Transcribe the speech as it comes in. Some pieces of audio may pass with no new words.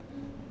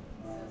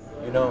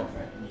You know,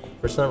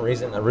 for some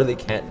reason, I really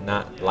can't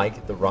not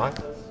like The Rock.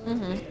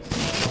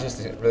 He's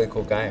just a really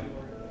cool guy.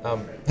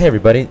 Hey,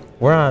 everybody.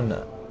 We're on.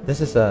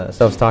 This is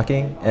Selves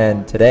Talking,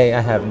 and today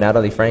I have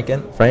Natalie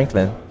Franklin,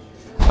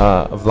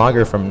 a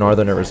vlogger from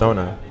Northern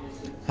Arizona.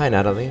 Hi,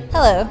 Natalie.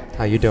 Hello.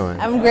 How you doing?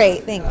 I'm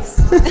great, thanks.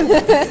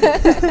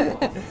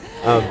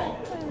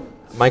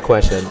 My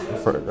question,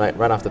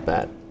 right off the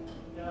bat,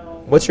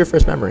 what's your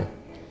first memory?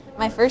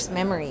 My first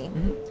memory.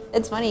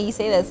 It's funny you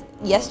say this.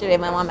 Yesterday,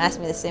 my mom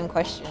asked me the same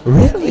question.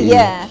 Really?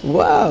 Yeah.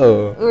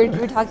 Wow. We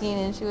were talking,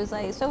 and she was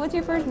like, "So, what's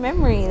your first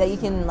memory that you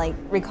can like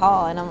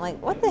recall?" And I'm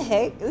like, "What the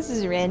heck? This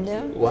is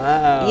random."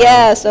 Wow.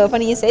 Yeah. So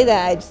funny you say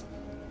that. I just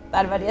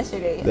thought about it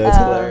yesterday. That's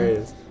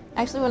hilarious.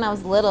 Actually, when I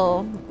was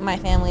little, my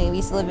family, we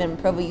used to live in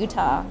Provo,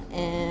 Utah,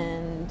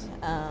 and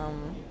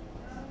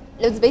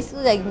it was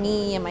basically like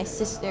me and my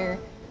sister.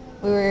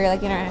 We were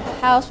like in our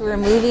house, we were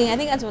moving. I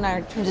think that's when our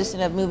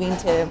transition of moving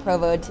to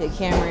Provo to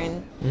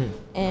Cameron.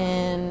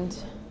 And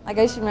like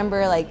I just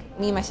remember like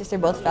me and my sister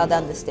both fell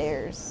down the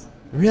stairs.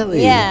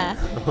 Really? Yeah.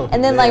 Oh,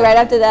 and then man. like right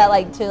after that,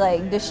 like to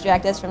like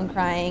distract us from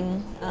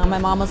crying, my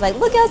mom was like,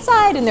 "Look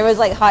outside," and there was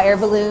like hot air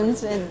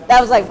balloons, and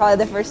that was like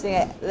probably the first thing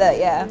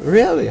yeah.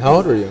 Really? How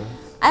old were you?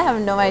 I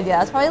have no idea. I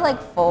was probably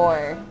like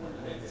 4.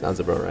 Sounds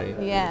about right.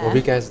 Yeah. What were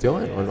you guys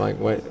doing? Or like,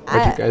 what'd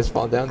you guys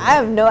fall down?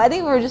 I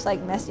think we were just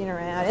like messing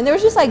around, and there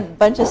was just like a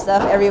bunch of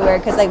stuff everywhere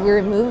because like we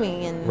were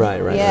moving and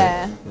Right.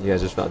 yeah. Right. You guys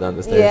just fell down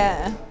the stairs.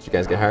 Yeah. Did you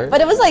guys get hurt? But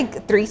it was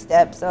like 3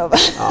 steps, so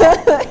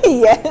Oh.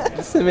 yeah.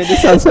 This made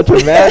this sound so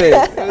dramatic.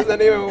 It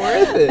wasn't even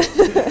worth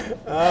it.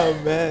 Oh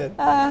man.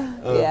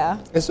 Yeah.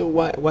 And so,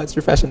 what's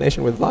your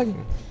fascination with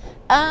vlogging?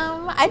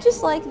 I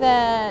just like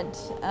that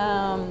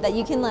that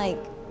you can like.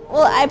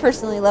 Well, I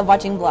personally love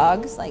watching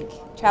vlogs, like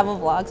travel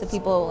vlogs of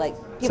people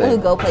Same. who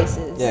go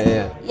places.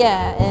 Yeah.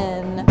 Yeah,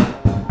 and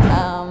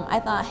I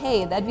thought,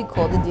 hey, that'd be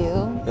cool to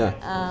do. Yeah.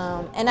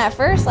 And at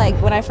first, like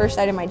when I first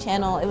started my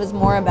channel, it was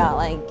more about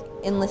like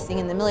enlisting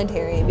in the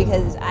military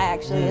because I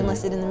actually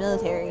enlisted in the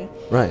military.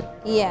 Right.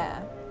 Yeah,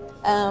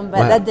 but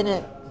What? that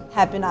didn't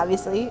happen,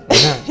 obviously.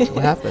 Yeah.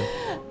 What happened?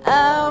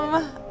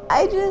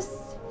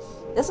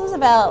 This was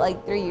about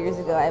like 3 years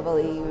ago, I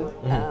believe.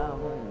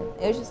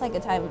 It was just like a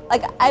time,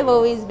 like I've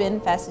always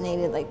been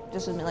fascinated, like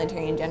just with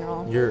military in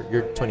general. You're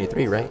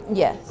 23, right?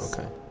 Yes.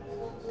 Okay.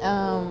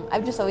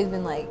 I've just always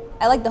been like,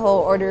 I like the whole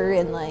order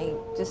and like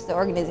just the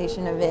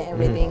organization of it and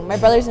everything. My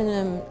brother's in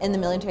the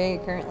military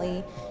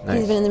currently. Nice.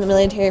 He's been in the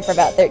military for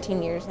about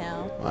 13 years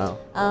now. Wow.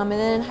 And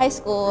then in high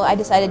school, I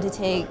decided to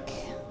take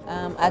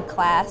a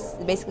class,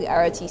 basically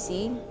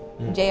ROTC,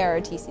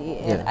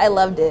 JROTC, and Yeah. I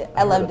loved it.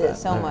 I heard loved of it that.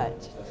 so Yeah. much.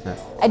 Yeah.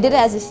 I did it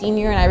as a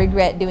senior, and I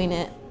regret doing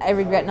it. I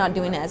regret not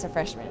doing it as a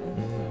freshman.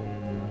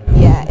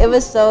 Yeah, it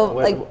was so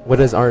What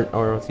does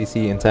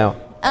ROTC entail?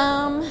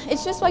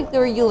 it's just like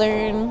where you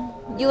learn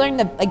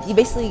the like you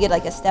basically get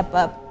like a step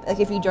up. Like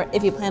if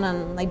you plan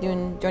on like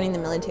joining the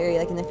military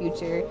like in the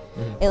future,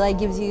 it like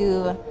gives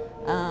you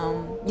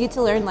you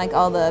to learn like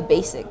all the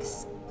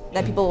basics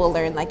that people will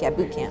learn like at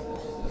boot camp.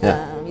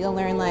 Yeah. You'll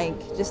learn like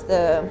just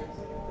the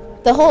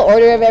whole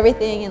order of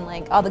everything and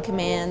like all the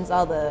commands,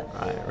 all the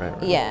Right.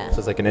 Yeah. So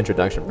it's like an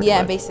introduction. Pretty yeah,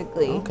 much.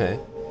 basically. Okay.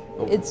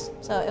 Oh, It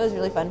was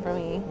really fun for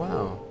me.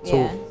 wow. So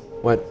Yeah.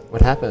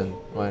 what happened?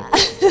 Why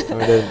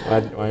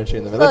aren't you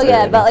in the So military? yeah,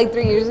 right about now? like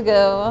 3 years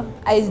ago,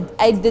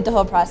 I did the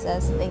whole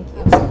process. Thank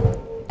you.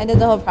 I did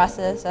the whole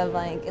process of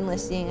like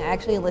enlisting. I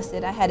actually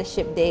enlisted. I had a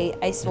ship date.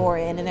 I swore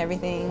in and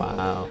everything.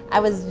 Wow. I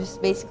was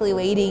just basically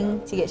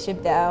waiting to get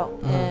shipped out,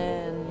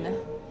 and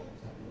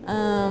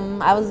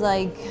I was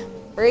like,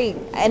 great.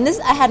 And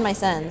I had my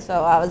son, so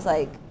I was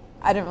like,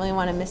 I didn't really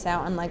want to miss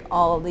out on like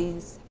all of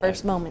these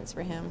first moments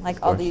for him, like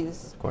all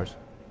these Of course.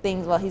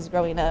 things while he's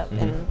growing up,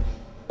 and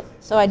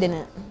so I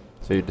didn't.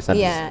 So you decided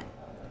Yeah,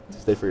 to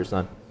stay for your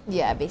son.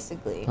 yeah,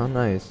 basically. Oh,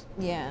 nice.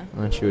 Yeah.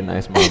 Aren't you a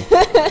nice mom?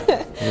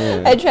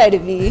 Yeah. I try to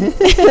be.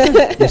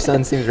 Your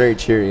son seems very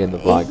cheery in the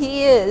vlog.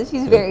 He is.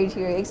 He's very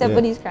cheery, except Yeah.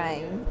 when he's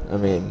crying. I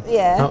mean,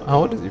 Yeah. How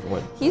old is he?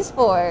 What? He's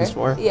 4. He's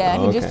 4? Yeah,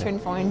 Oh, he just okay.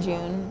 turned 4 in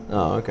June.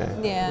 Oh, okay.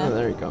 Yeah. Oh,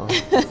 there you go.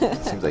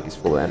 Seems like he's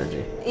full of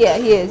energy. Yeah,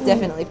 he is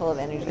definitely full of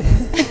energy.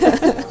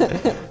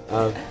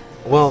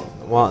 Well,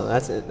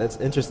 that's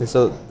interesting.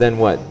 So then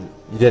what?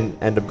 You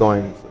didn't end up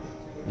going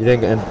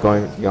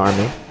to the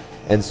army,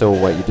 and so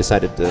what? You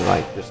decided to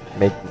like just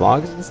make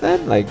vlogs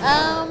instead, like.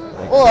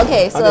 Well,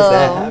 okay, so how does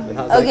that happen?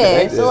 How's that okay,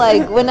 connected? so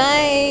like when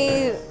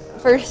I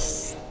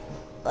first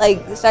like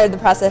started the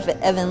process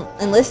of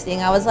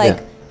enlisting, I was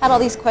like had all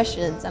these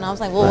questions, and I was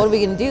like, well, what are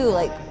we gonna do?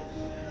 Like,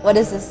 what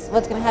is this?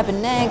 What's gonna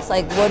happen next?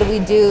 Like, what do we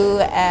do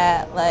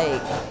at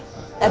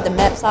the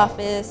MEPS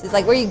office? It's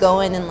like where you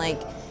go in and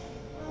like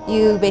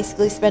you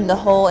basically spend the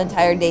whole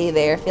entire day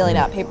there filling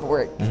out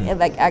paperwork and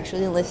like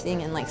actually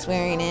enlisting and like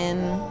swearing in.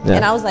 Yeah.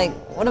 And I was like,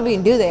 what are we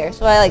gonna do there?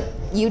 So I like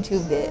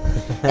YouTubed it,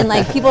 and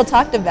like people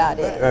talked about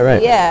it.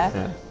 Right. Yeah.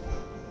 Done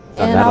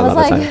And that I a was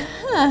lot of like,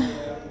 times.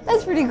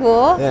 that's pretty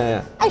cool.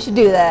 Yeah. I should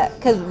do that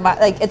because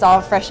like it's all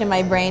fresh in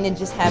my brain. It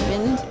just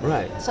happened.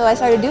 Right. So I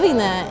started doing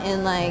that,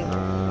 and like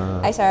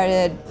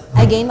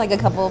I gained like a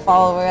couple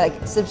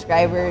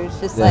subscribers,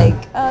 just like,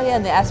 oh yeah,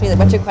 and they asked me like a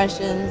bunch of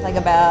questions like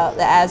about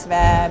the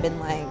ASVAB and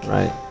like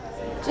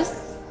just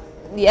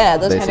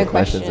those basic kind of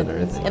questions. and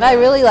everything. And I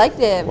really liked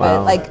it, Wow.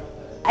 but like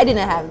I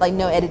didn't have like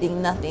no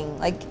editing, nothing.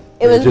 Like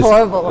it was Just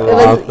horrible.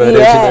 raw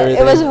footage and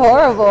It was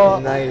horrible.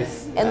 Nice.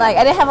 And like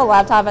I didn't have a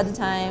laptop at the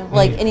time,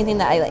 like anything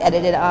that I like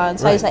edited on,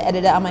 so I just like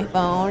edited it on my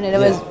phone, and it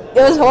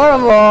was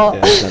horrible.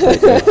 Yeah, it's not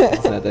that good.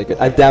 It's not that good.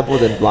 I've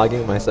dabbled in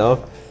vlogging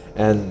myself,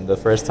 and the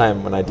first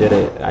time when I did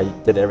it, I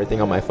did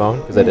everything on my phone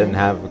because I didn't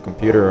have a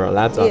computer or a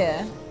laptop.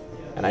 Yeah.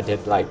 And I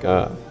did like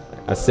a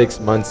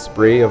 6-month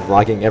spree of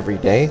vlogging every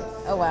day.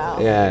 Oh wow.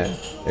 Yeah,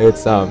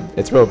 it's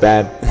real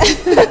bad.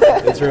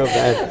 It's real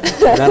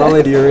bad. Not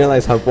only do you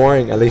realize how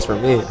boring, at least for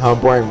me, how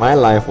boring my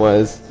life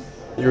was,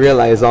 you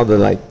realize all the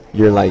like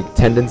your like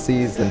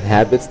tendencies and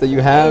habits that you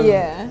have.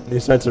 Yeah. And you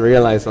start to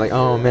realize like,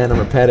 oh man, I'm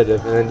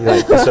repetitive, and then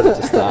you start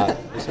to stop.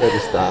 You start to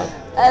stop.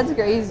 That's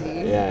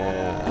crazy.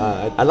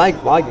 Yeah. I like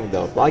vlogging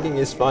though. Vlogging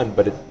is fun,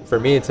 but for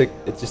me, it's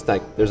just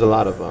like there's a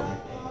lot of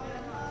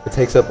it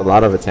takes up a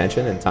lot of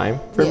attention and time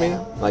for me.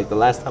 Like the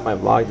last time I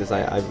vlogged is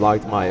I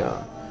vlogged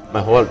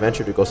my whole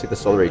adventure to go see the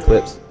solar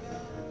eclipse,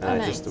 and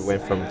I just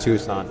went from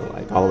Tucson to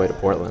like all the way to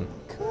Portland.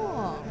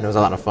 Cool. And it was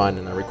a lot of fun,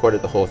 and I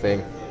recorded the whole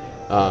thing.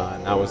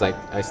 And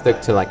I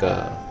stuck to like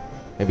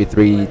maybe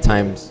 3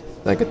 times,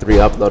 like a 3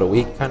 upload a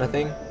week kind of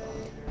thing.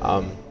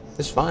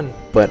 It's fun,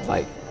 but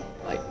like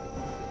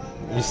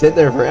you sit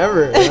there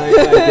forever. And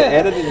the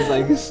editing is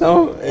like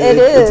so.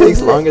 It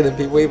takes longer than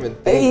people even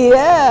think.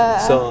 Yeah.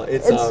 So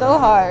it's so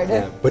hard.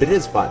 Yeah, but it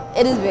is fun.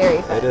 It is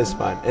very fun. It is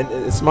fun, and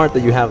it's smart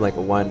that you have like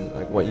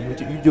what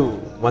you do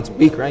once a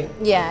week, right?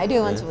 Yeah, I do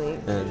it once a week.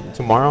 And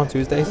tomorrow,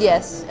 Tuesdays?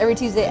 Yes, every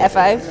Tuesday at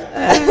 5.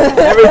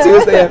 Every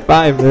Tuesday at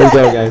 5. There you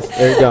go, guys.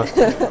 There you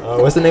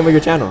go. What's the name of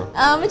your channel?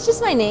 It's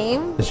just my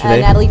name. What's your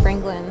name? Natalie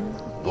Franklin.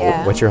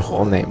 Yeah. What's your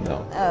whole name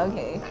though? Oh,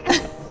 okay.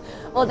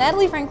 Well,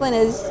 Natalie Franklin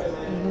is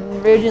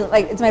originally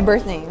like it's my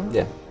birth name.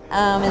 Yeah.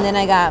 And then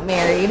I got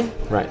married.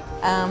 Right.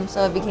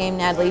 So it became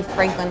Natalie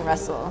Franklin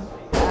Russell.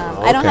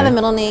 I don't have a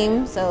middle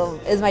name, so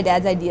it's my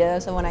dad's idea.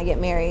 So when I get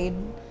married,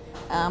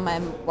 my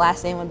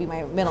last name would be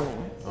my middle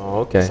name.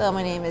 Oh, okay. So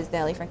my name is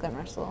Natalie Franklin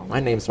Russell. My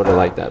name's sort of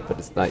like that, but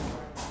it's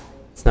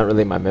not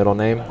really my middle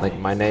name. Like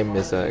my name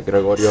is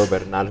Gregorio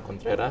Bernal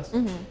Contreras,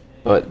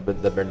 but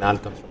the Bernal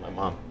comes from my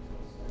mom,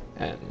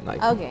 and like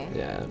but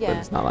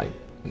it's not like.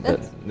 I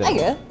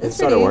guess it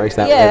sort of works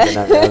that way, but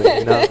not really,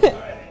 you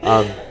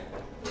know.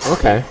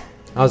 Okay.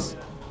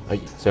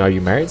 Are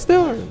you married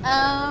still? Or?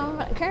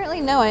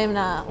 Currently, no, I am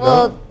not.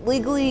 Well,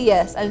 legally,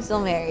 yes, I'm still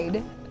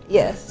married.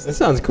 Yes. That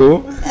sounds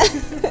cool.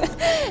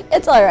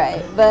 It's all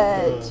right,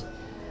 but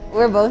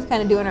we're both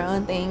kind of doing our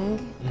own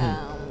thing.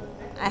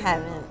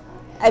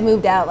 I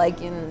moved out like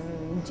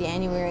in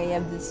January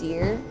of this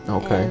year.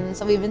 Okay. And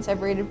so we've been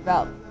separated for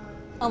about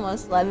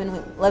almost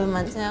 11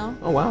 months now.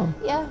 Oh wow.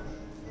 Yeah.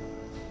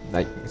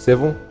 Like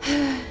civil?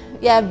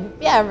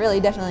 Yeah, really,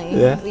 definitely.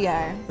 Yeah. We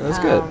are. That's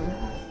good.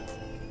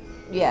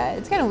 Yeah,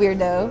 it's kind of weird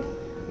though.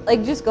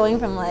 Like just going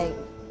from like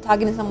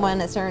talking to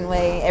someone a certain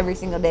way every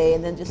single day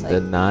and then just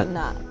like not.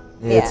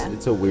 Yeah.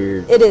 It's a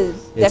weird. It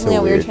is definitely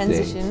a weird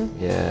transition.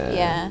 Thing. Yeah.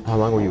 Yeah. How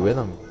long were you with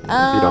him? If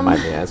you don't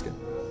mind me asking.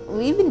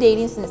 We've been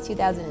dating since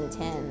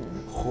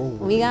 2010. Holy.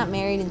 We got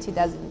married in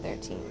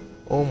 2013.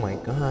 Oh my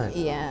god.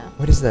 Yeah.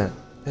 What is that?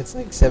 That's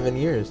like 7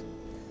 years.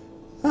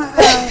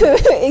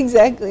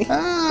 Exactly.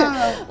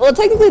 Well,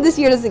 technically this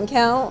year doesn't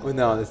count. Well,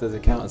 no, this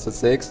doesn't count. So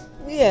 6?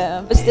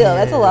 Yeah, but still,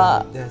 that's a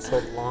lot. That's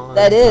a long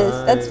That is.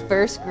 time. That's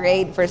first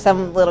grade for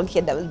some little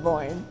kid that was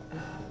born.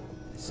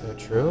 So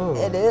true.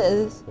 It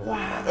is.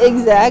 Wow.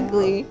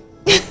 Exactly.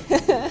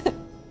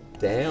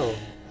 Damn.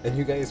 And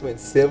you guys went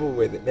civil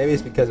with it. Maybe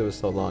it's because it was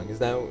so long. Was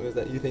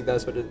that you think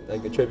that's what it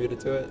like attributed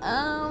to it?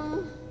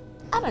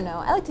 I don't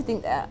know. I like to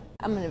think that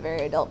I'm a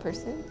very adult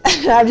person.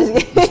 I'm just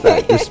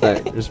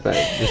kidding.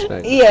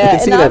 Respect. Yeah, you can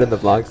see that in the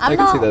vlogs. I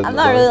can see that in the vlogs. I'm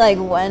not really like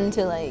one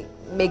to like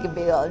make a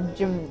big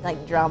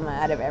drama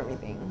out of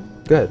everything.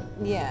 Good.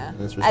 Yeah.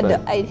 That's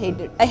respect. I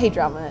hate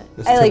drama.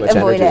 It's I too like much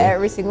avoid energy. it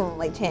every single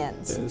like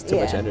chance. It's too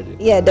much energy.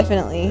 Yeah,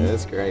 definitely. Yeah,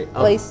 that's great.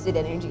 Wasted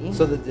energy.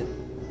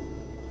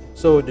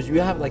 So did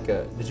you have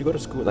did you go to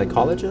school, like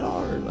college at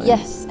all? Or like,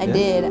 yes, I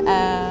did.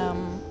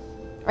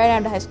 Right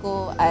after high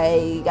school,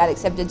 I got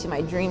accepted to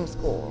my dream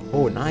school.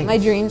 Oh, nice. My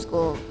dream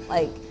school,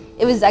 like,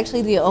 it was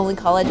actually the only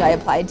college I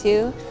applied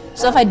to.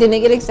 So if I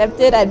didn't get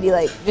accepted, I'd be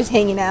like just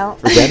hanging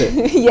out. Forget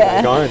it.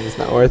 Yeah. Gone. It's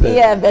not worth it.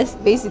 Yeah,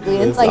 basically.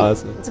 That's It's like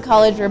awesome. it's a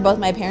college where both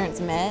my parents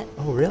met.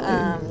 Oh, really?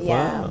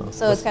 Yeah. Wow.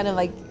 So it's kind of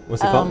like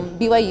what's it called?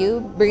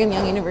 BYU, Brigham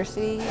Young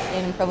University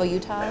in Provo,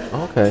 Utah.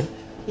 Okay.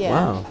 Yeah.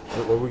 Wow.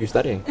 What were you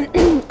studying?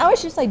 I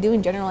was just like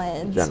doing general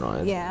eds. General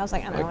eds. Yeah, I was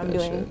like, I don't know what I'm that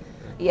doing. shit.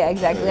 Yeah,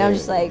 exactly. I'm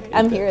just like,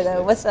 I'm here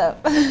though. What's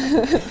up?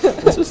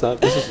 That's what's up.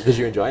 Did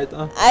you enjoy it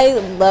though? I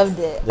loved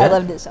it. Yeah? I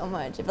loved it so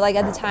much. But like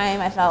at the time,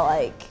 I felt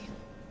like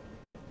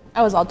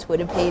I was all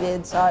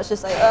Twitter-pated, so I was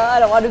just like, oh, I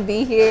don't want to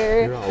be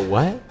here. You're all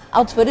what?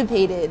 All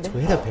Twitter-pated.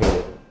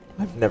 Twitter-pated.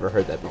 I've never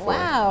heard that before.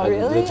 Wow,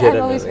 really?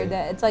 I've always heard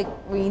that. It's like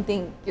when you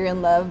think you're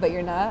in love, but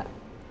you're not.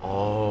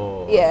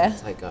 Oh. Yeah.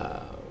 It's like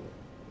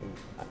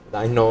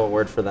I know a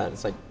word for that.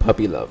 It's like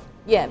puppy love.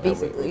 Yeah,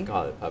 basically. We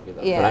call it puppy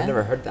love. Yeah. But I've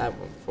never heard that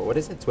one before. What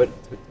is it?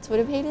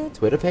 Twitterpated?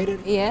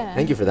 Twitterpated? Yeah.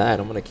 Thank you for that.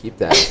 I'm going to keep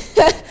that.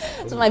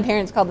 That's what my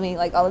parents called me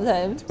like all the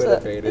time.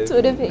 Twitterpated.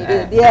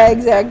 Twitterpated. Yeah,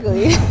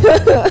 exactly.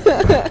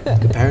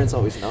 The parents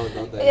always know,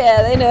 don't they?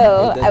 Yeah, they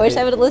know. I wish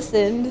I would have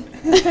listened.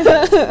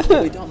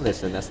 We don't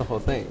listen. That's the whole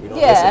thing. We don't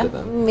listen to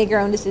them. Make our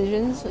own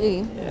decisions.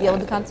 We deal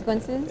with the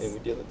consequences. And we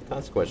deal with the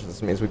consequences.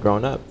 This means we're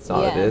growing up. That's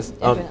all it is.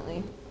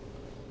 Definitely.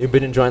 You've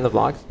been enjoying the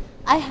vlogs?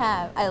 I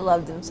have. I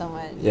love them so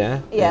much.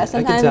 Yeah? Yeah,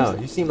 sometimes. I can tell.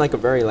 You seem like a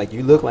very, like,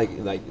 you look like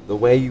the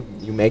way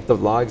you make the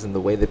vlogs and the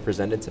way they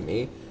present it to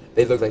me,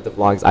 they look like the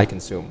vlogs I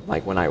consume,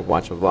 like when I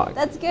watch a vlog.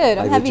 That's good.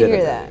 I'm happy to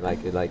hear that. Like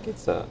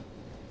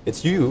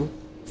it's you,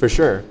 for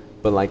sure,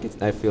 but like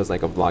it feels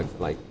like a vlog,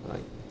 like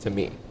to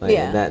me. Like,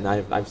 yeah. And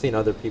I've seen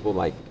other people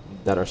like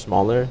that are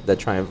smaller that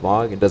try and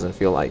vlog and doesn't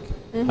feel like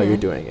how you're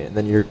doing it. And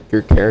then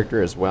your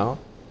character as well.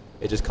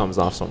 It just comes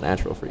off so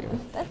natural for you.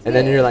 And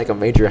then you're like a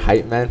major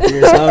hype man for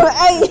yourself.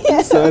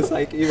 So it's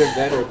like even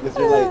better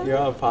because you're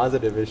all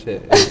positive and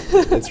shit.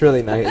 It's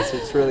really nice.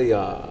 It's really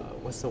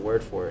what's the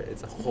word for it?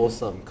 It's a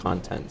wholesome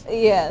content.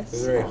 Yes.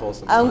 It's very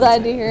wholesome. I'm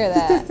glad to hear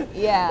that.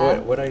 Yeah.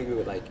 What are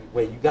you like?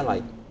 Wait, you got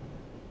like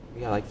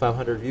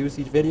 500 views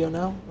each video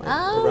now?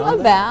 Like,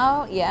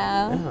 about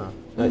yeah.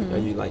 Are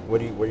you like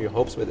what are your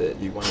hopes with it?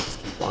 Do you want to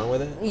just keep going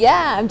with it?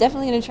 Yeah, I'm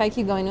definitely gonna try to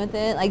keep going with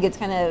it. Like it's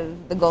kind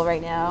of the goal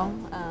right now.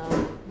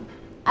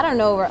 I don't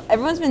know.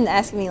 Everyone's been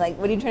asking me, like,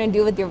 what are you trying to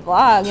do with your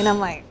vlog? And I'm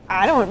like,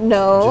 I don't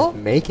know.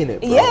 Just making it,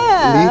 bro.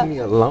 Yeah. Leave me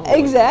alone.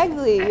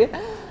 Exactly.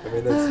 I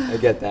mean, I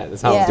get that.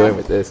 That's how I'm doing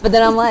with this. But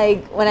then I'm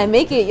like, when I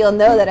make it, you'll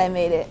know that I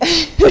made it.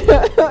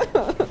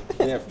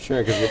 Yeah, for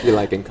sure. Because you'll be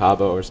like in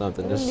Cabo or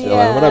something. Just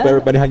what up,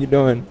 everybody? How you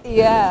doing?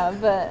 Yeah,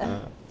 but...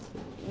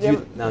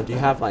 Do you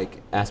have,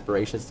 like,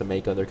 aspirations to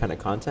make other kind of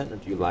content? Or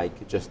do you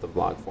like just the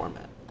vlog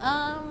format?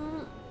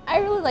 I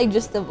really like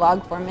just the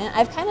vlog format.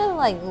 I've kind of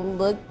like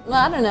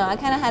I don't know, I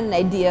kind of had an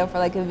idea for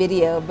like a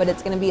video, but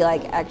it's going to be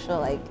like actual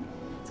like,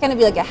 it's going to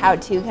be like a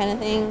how-to kind of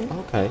thing.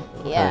 Okay.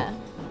 Yeah.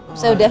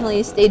 So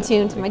definitely stay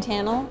tuned to my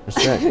channel.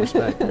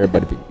 Respect.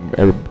 Everybody be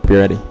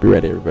ready. Be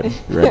ready, everybody.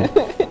 Be ready.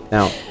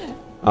 Now,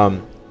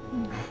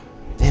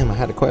 damn, I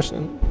had a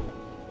question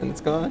and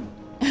it's gone.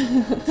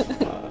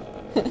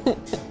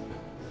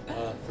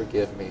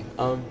 Forgive me.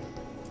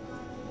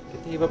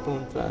 ¿Qué te iba a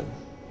preguntar?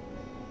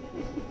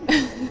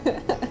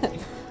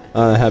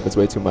 It happens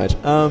way too much.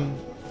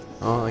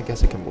 I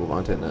guess I can move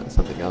on to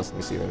something else. Let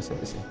me see.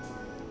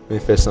 Let me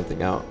fish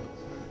something out.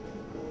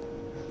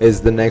 Is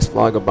the next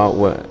vlog about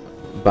what?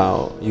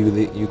 About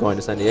you going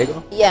to San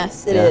Diego?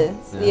 Yes, it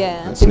is.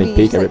 Yeah. Sneak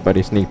peek,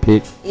 everybody. Sneak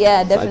peek.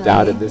 Yeah, definitely. So I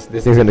doubted this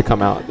thing's gonna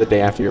come out the day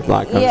after your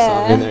vlog comes.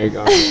 Yeah. So, there you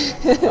go.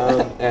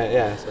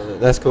 So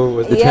that's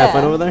cool. Did you have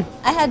fun over there?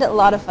 I had a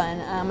lot of fun.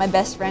 My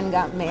best friend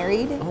got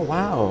married. Oh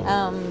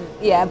wow.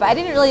 Yeah, but I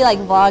didn't really like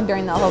vlog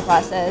during the whole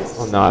process.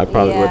 Oh no, I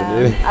probably wouldn't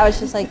either. I was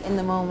just like in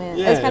the moment.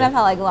 Yeah. That's kind of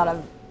how like a lot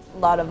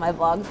of my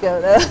vlogs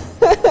go though.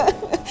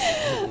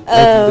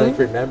 You like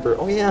remember?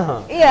 Oh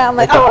yeah. Yeah, I'm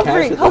like, oh,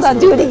 freak. Hold on,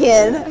 do it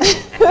again.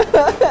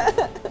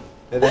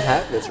 And it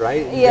happens,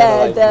 right?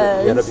 It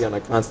does. You gotta be on a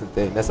constant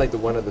thing. That's like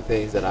one of the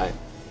things that I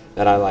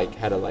like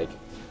had to like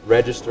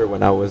register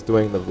when I was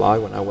doing the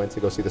vlog when I went to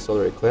go see the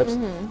solar eclipse.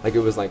 Like it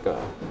was like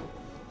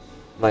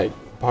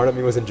part of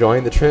me was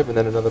enjoying the trip, and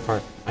then another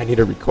part I need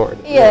to record.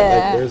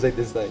 Yeah. Like, there's like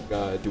this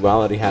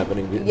duality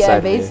happening inside Yeah,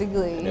 me.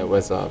 basically. And it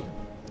was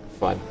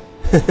fun.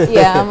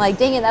 Yeah, I'm like,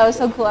 dang it, that was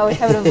so cool. I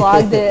wish I would have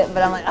vlogged it,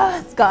 but I'm like, oh,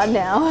 it's gone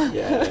now.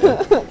 Yeah.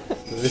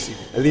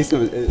 At least it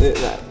was,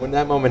 when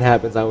that moment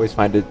happens, I always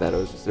find it that it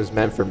was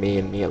meant for me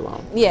and me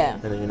alone. Yeah.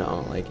 And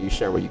like you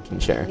share what you can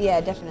share. Yeah,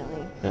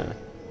 definitely. Yeah.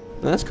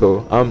 No, that's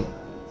cool.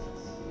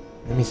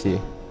 Let me see.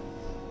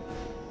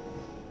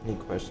 Any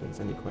questions?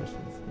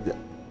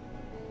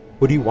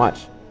 What do you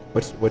watch?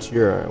 What's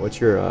your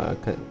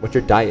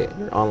diet?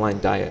 Your online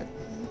diet?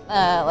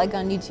 Like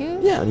on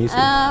YouTube? Yeah, on YouTube.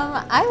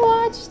 I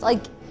watched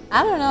like,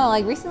 I don't know,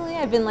 like recently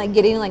I've been like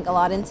getting like a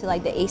lot into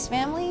like the Ace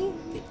family.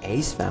 The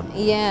Ace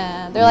family?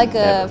 Yeah, they're like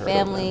a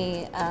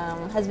family,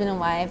 husband and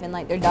wife, and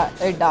like their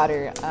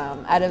daughter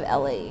out of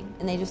LA,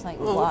 and they just like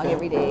vlog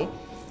every day.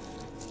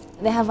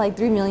 And they have like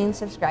 3 million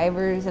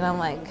subscribers, and I'm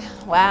like,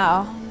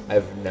 wow.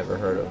 I've never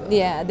heard of them.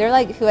 Yeah, they're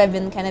like who I've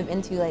been kind of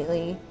into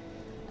lately.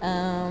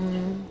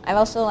 I've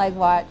also like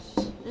watched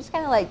just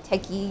kind of like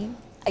techie,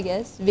 I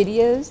guess,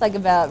 videos like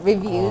about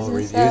reviews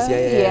and stuff.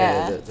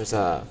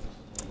 Yeah.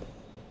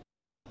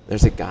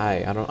 There's a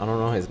guy, I don't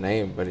know his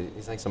name, but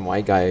he's like some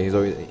white guy.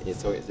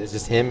 It's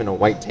just him and a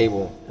white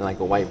table and like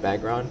a white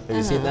background. Have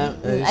you seen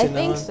that? I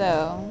think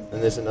so.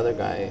 And there's another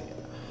guy,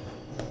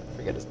 I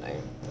forget his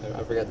name.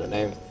 I forget their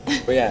names.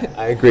 But yeah,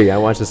 I agree. I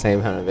watch the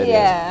same kind of videos.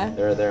 Yeah.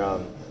 They're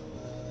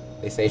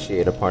they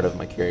satiate a part of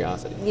my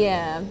curiosity.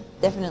 Yeah,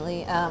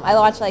 definitely. I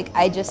watch like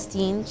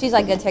iJustine. She's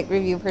like a tech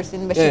review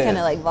person, but she kind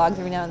of like vlogs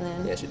every now and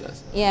then. Yeah, she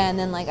does. Yeah, and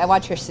then like I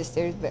watch her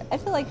sisters, but I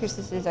feel like her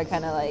sisters are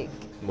kind of like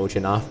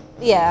mooching off.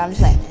 Yeah, I'm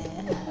just like.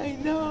 I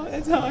know,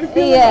 that's how I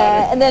feel.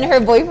 Yeah, and then her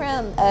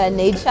boyfriend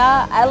Nate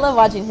Shaw. I love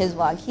watching his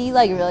vlog.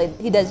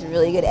 He does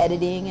really good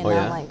editing, and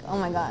I'm like, oh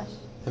my gosh.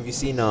 Have you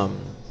seen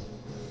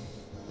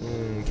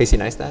Casey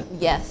Neistat?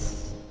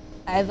 Yes.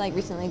 I've like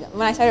recently,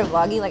 when I started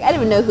vlogging, like I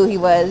didn't even know who he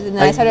was, and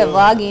then I started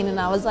vlogging, and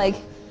I was like,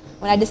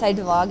 when I decided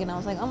to vlog, and I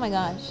was like, oh my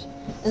gosh,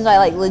 and so I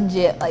like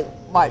legit like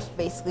watched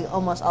basically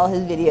almost all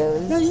his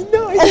videos. Yeah, you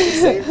know, I did the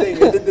same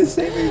thing. I did the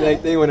same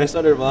exact thing when I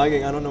started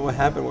vlogging. I don't know what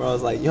happened, where I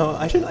was like, yo,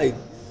 I should like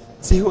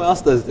see who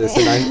else does this,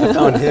 and I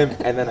found him,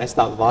 and then I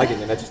stopped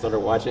vlogging, and I just started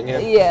watching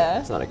him. Yeah.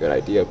 It's not a good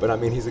idea, but I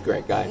mean, he's a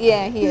great guy.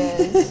 Yeah, he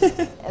is.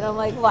 And I'm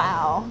like,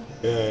 wow.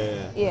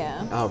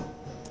 Yeah.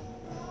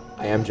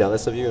 I am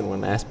jealous of you in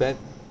one aspect,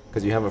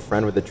 because you have a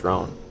friend with a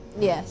drone.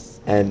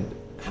 Yes. And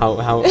how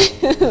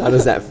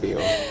does that feel?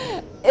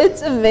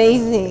 It's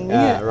amazing.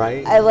 Yeah,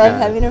 right? I love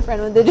having a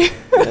friend with a drone.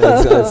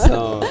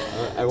 So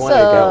I want to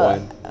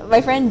get one. My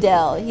friend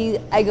Dell,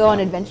 I go on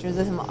adventures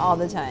with him all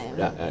the time.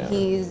 Yeah.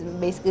 He's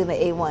basically the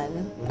A1.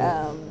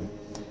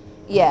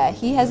 Mm-hmm.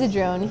 He has a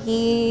drone.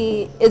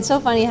 It's so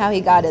funny how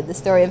he got it, the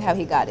story of how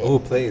he got it. Oh,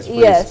 please.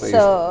 Yes,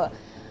 so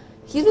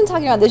he's been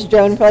talking about this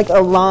drone for like a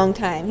long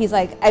time. He's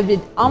like, I did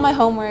all my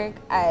homework,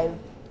 I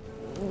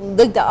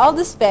looked at all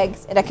the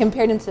specs, and I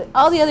compared them to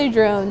all the other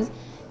drones,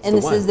 and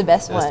this is the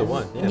best one. That's the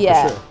one,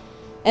 yeah. For sure.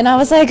 And I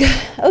was like,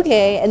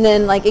 okay. And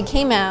then like it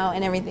came out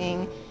and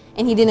everything,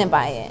 and he didn't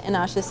buy it. And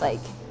I was just like,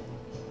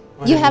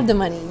 you have the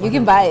money, you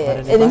can buy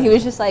it. And then he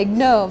was just like,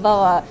 no,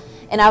 blah, blah.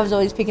 And I was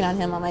always picking on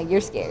him. I'm like, you're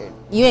scared.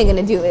 You ain't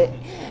gonna do it.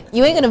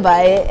 You ain't gonna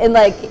buy it. And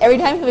like every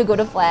time he would go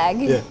to Flag,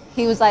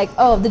 he was like,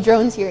 oh, the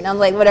drone's here. And I'm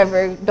like,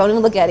 whatever, don't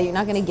even look at it. You're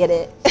not gonna get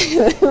it.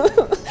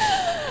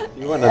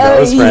 You one of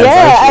those friends,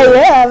 yeah, I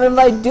am. I'm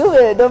like, do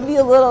it. Don't be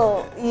a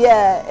little,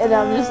 And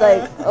I'm just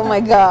like, oh my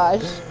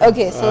gosh.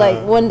 Okay, so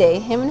like one day,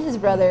 him and his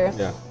brother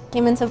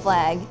came into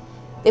Flag.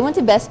 They went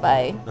to Best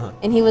Buy,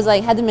 and he was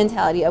like, had the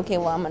mentality, okay,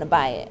 well, I'm gonna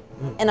buy it.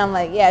 And I'm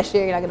like, yeah,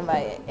 sure, you're not gonna buy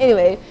it.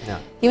 Anyway,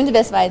 he went to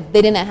Best Buy.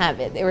 They didn't have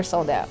it. They were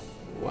sold out.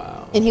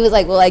 Wow. And he was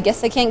like, well, I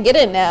guess I can't get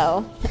it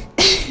now.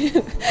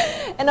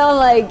 And I'm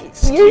like,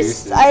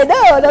 I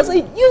know. And I was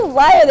like, you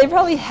liar. They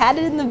probably had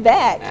it in the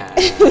back.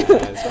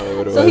 That's probably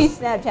what it So was. he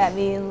Snapchat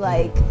me and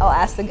like, I'll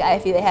ask the guy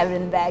if they have it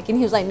in the back. And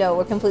he was like, no,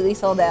 we're completely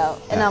sold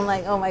out. And I'm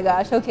like, oh my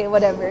gosh, okay,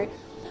 whatever.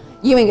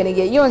 You ain't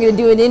gonna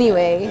do it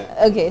anyway.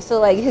 Okay, so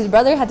like his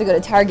brother had to go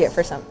to Target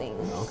for something.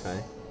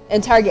 Okay.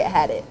 And Target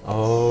had it.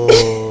 Oh,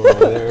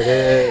 there it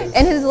is.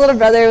 And his little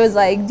brother was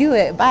like, do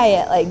it, buy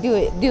it, like do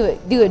it.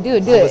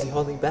 Why was he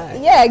holding back?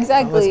 Yeah,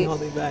 exactly. Why was he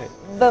holding back?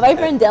 But my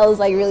friend Dell is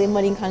like really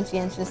money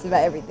conscientious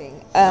about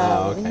everything.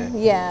 Okay.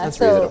 Yeah. That's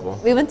so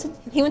reasonable.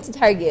 He went to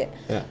Target.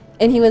 Yeah.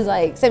 And he was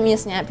like, sent me a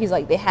snap. He's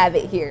like, they have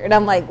it here. And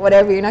I'm like,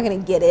 whatever, you're not gonna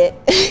get it.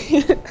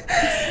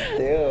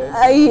 Yeah.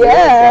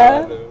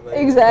 Like,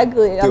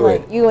 exactly. I'm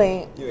like, you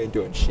ain't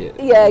doing shit.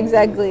 Yeah,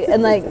 exactly.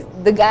 And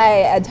like the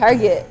guy at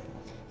Target,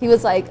 he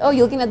was like, oh,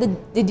 you looking at the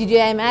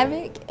DJI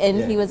Mavic?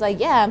 And he was like,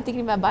 yeah, I'm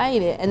thinking about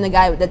buying it. And the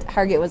guy at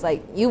Target was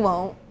like, you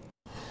won't.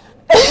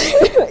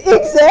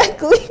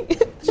 Exactly.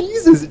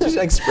 Jesus, it just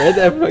like spread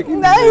that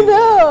fucking I thing.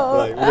 know.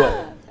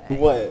 Like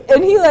what?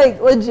 And he like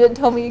legit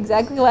told me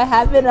exactly what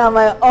happened. And I'm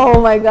like, oh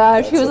my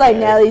gosh. He was like,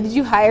 Natalie, did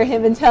you hire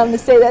him and tell him to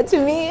say that to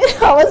me?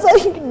 And I was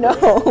like, no.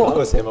 If I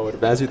was him, I would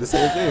have asked you the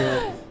same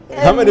thing. Like,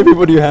 how many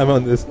people do you have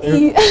on this?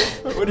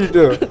 What do you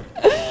do?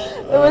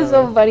 It was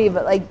so funny,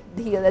 but like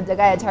the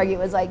guy at Target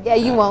was like, yeah,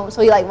 you won't.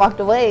 So he like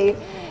walked away.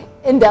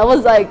 And Dell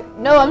was like,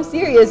 no, I'm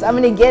serious. I'm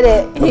going to get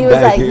it. And he was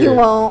like, you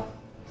won't.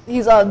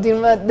 He's all,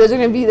 dude, those are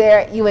going to be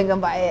there. You ain't going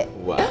to buy it.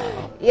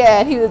 Wow. Yeah,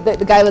 and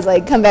the guy was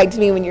like, come back to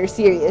me when you're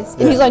serious.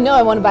 And he's like, no,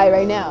 I want to buy it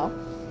right now.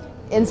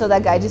 And so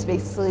that guy just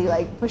basically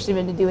like pushed him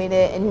into doing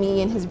it, and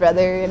me and his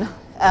brother, and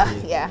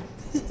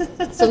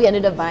so we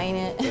ended up buying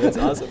it. That's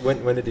awesome.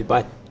 When did he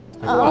buy?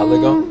 A while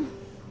ago?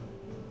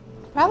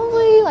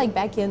 Probably like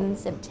back in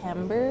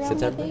September.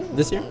 September? I think.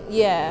 This year?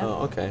 Yeah.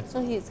 Oh, okay.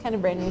 So he's kind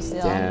of brand new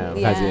still. Damn.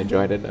 Yeah. Has he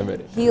enjoyed it? I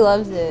bet. He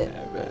loves it.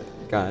 Yeah, I bet.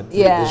 God.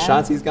 Yeah. The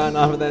shots he's gotten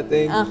off of that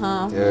thing.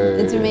 Dude, Dude.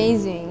 it's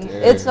amazing. Dude.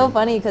 It's so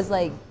funny because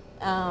like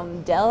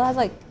Dell has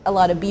like a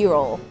lot of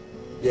B-roll.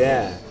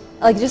 Yeah.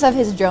 Like just of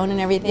his drone and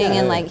everything,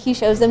 and like he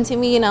shows them to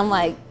me, and I'm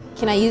like,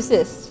 can I use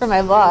this for my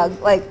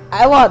vlog? Like,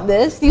 I want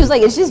this. He was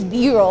like, it's just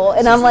B-roll,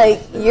 and I'm like,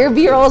 your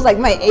B-roll is like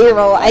my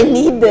A-roll. I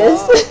need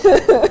this.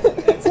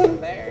 That's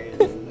hilarious.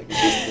 Like,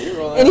 it's just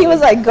B-roll. And he was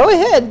like, go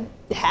ahead,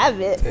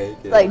 have it. Take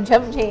it. Like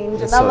jump change,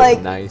 That's and I'm so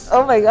like, nice.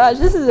 oh my gosh,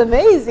 this is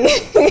amazing.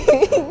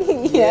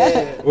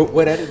 Yeah.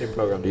 What editing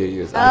program do you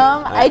use?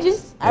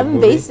 I'm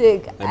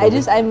basic.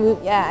 iMovie?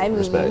 I move.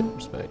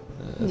 Respect.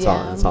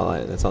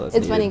 That's all.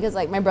 It's funny because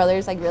like my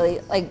brothers like really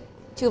like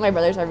two of my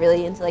brothers are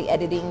really into like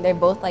editing. They're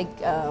both like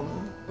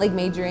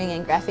majoring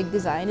in graphic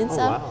design and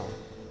stuff. Wow.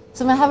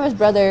 So my his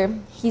brother,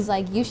 he's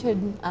like, you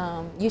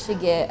should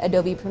get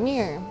Adobe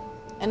Premiere.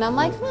 And I'm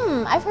like,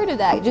 I've heard of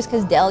that just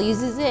because Dell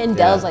uses it, and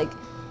Yeah. Dell's like,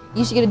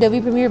 you should get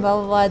Adobe Premiere, blah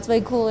blah blah. It's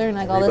way cooler and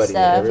like all this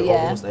stuff.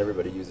 Almost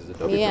everybody uses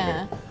Adobe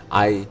Premiere.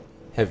 I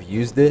have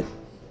used it.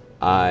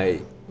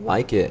 I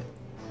like it,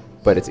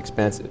 but it's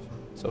expensive.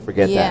 So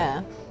forget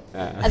that.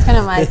 That's kind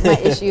of my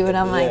issue, and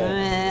I'm like,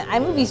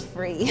 iMovie's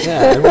free.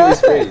 Yeah, iMovie's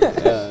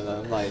free. Yeah, and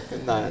I'm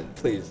like, nah,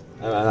 please.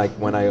 I like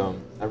when I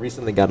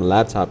recently got a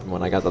laptop, and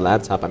when I got the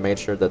laptop, I made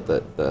sure that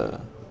the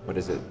what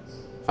is it,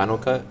 Final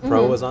Cut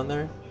Pro was on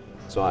there.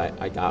 So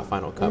I got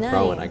Final Cut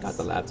Pro, and I got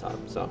the laptop.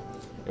 So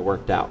it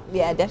worked out.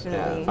 Yeah,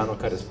 definitely. Yeah, Final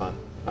Cut is fun.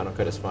 Final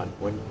Cut is fun.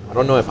 When I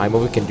don't know if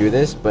iMovie can do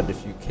this, but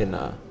if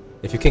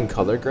you can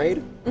color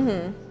grade.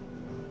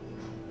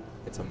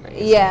 It's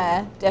amazing.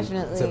 Yeah,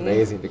 definitely. It's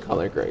amazing to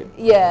color grade.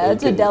 Yeah,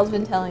 that's what Dell's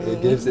been telling me.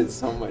 It gives it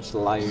so much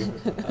life.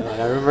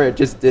 I remember I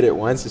just did it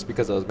once just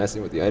because I was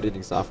messing with the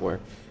editing software.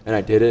 And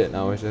I did it, and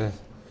I was just,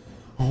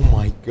 oh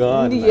my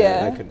God.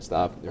 Yeah. I couldn't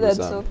stop. That's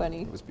so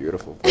funny. It was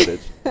beautiful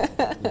footage.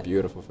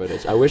 Beautiful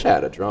footage. I wish I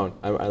had a drone.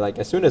 I like,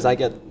 as soon as I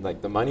get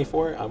like the money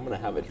for it, I'm going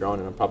to have a drone,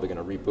 and I'm probably going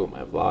to reboot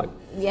my vlog.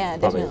 Yeah,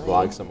 probably definitely.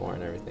 vlog some more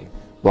and everything.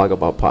 Vlog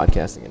about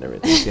podcasting and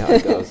everything. See how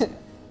it goes.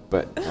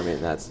 But, I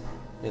mean, that's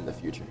in the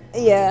future.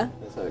 Yeah.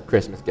 That's a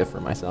Christmas gift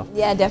for myself.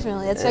 Yeah,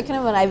 definitely. That's kind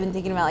of what I've been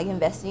thinking about, like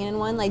investing in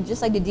one, like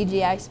just like the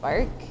DJI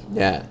Spark.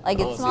 Yeah. Like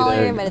it's see, smaller,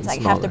 there, but it's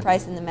like smaller. half the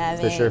price in the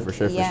Mavic. For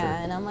sure.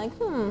 Yeah, and I'm like,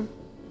 And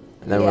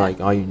then we're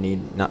like, all you need,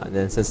 and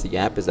then since the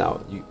app is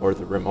out, or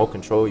the remote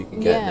control you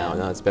can get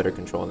now it's better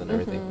control than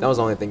everything. That was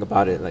the only thing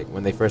about it. Like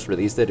when they first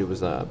released it, it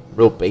was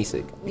real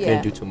basic. You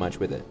couldn't do too much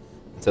with it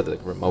until the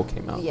remote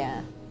came out.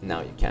 Yeah.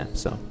 Now you can.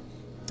 So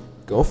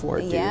go for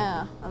it, dude.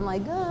 Yeah. I'm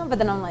like, but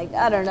then I'm like,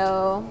 I don't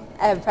know.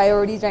 I have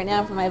priorities right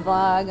now for my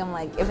vlog. I'm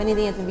like, if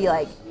anything, it's gonna be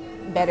like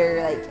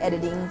better, like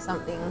editing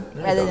something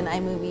rather than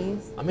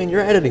iMovies. I mean,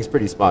 your editing's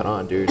pretty spot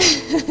on, dude.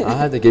 I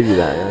have to give you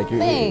that.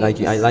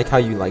 Like, I like how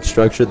you like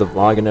structure the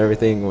vlog and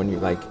everything. When you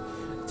like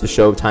to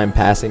show time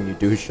passing, you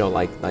do show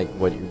like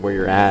where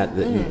you're at.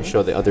 That you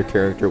show the other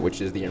character,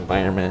 which is the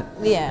environment.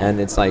 Yeah. And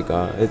it's like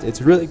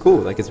it's really cool.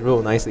 Like it's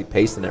real nicely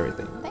paced and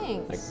everything.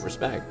 Thanks. Like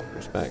respect.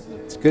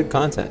 It's good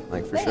content,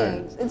 like for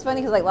sure. It's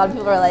funny because like a lot of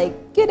people are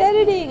like, good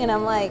editing, and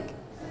I'm like,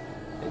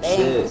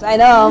 thanks. Shit. I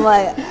know. I'm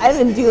like, I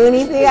didn't do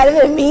anything. I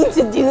didn't mean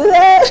to do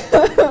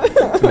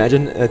that.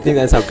 Imagine, I think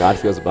that's how God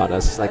feels about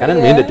us. It's like, I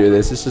didn't mean to do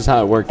this. It's just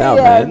how it worked out,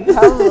 yeah, man.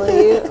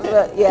 probably.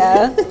 But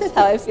yeah, that's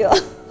how I feel.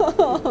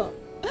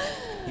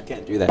 You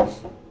can't do that.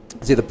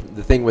 See, the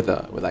thing with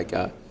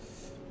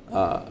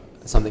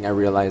something I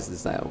realized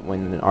is that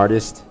when an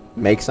artist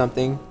makes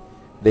something,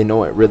 they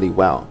know it really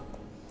well.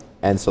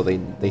 And so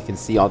they can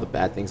see all the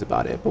bad things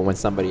about it. But when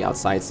somebody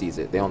outside sees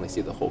it, they only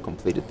see the whole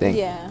completed thing.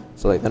 Yeah.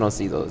 So like they don't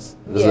see those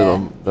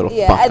Yeah. little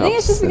Yeah, fuck I think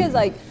it's ups just because and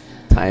like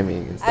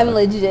timing and stuff. I'm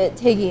legit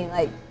taking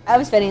like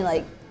I'm spending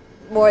like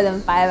more than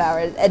 5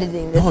 hours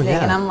editing this thing,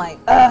 yeah. and I'm like,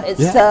 it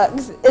Yeah.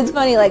 sucks. It's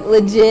funny, like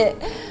legit.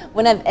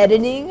 When I'm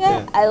editing,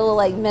 Yeah. I will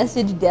like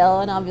message Dell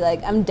and I'll be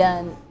like, I'm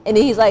done. And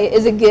he's like,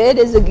 is it good?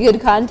 Is it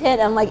good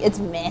content? I'm like, it's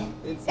meh.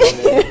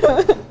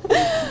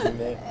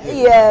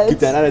 Yeah. Keep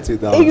that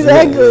attitude though.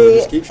 Exactly.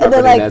 Just keep And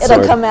then sharpening like that it'll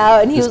sword. come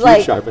out, and he Just was keep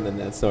like, sharpening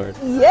that sword.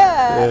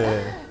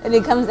 yeah. And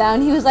it comes out,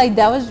 and he was like,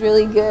 that was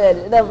really good.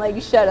 And I'm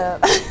like, shut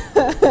up.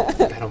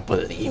 I don't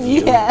believe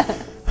you.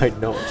 Yeah. I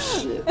know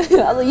shit. I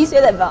was like, you say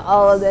that about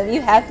all of them.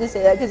 You have to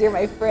say that because you're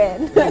my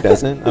friend. He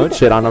doesn't. I would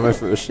shit on him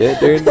if it was shit,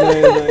 dude.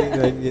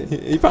 Like,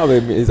 he probably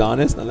is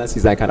honest, unless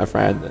he's that kind of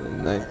friend.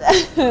 And like,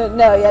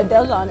 No, yeah,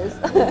 Dell's honest.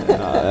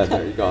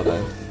 there you go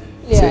then.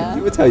 Yeah. So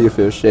he would tell you if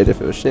it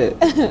was shit,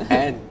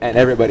 and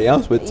everybody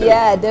else would too.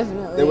 Yeah,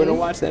 definitely. They wouldn't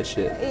watch that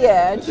shit.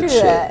 Yeah, It's true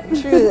shit. that.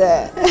 True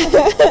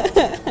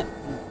that.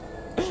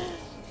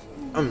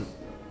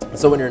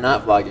 So when you're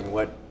not vlogging,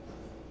 what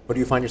do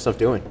you find yourself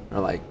doing? Or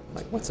like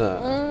what's a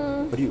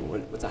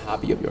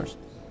hobby of yours?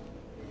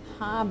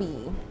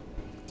 Hobby.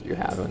 Do you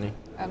have any?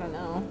 I don't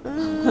know.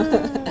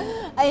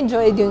 I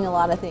enjoy doing a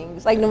lot of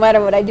things. Like no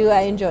matter what I do,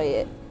 I enjoy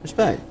it.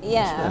 Respect.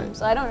 Yeah. Respect.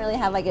 So I don't really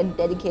have like a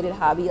dedicated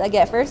hobby. Like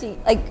at first,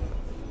 like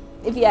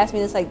if you asked me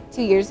this like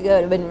 2 years ago,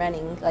 it would have been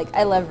running. Like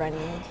I love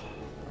running.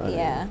 Running.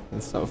 Yeah.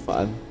 It's so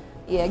fun.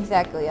 Yeah,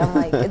 exactly. I'm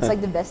like, it's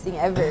like the best thing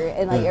ever.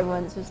 And like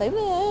everyone's just like,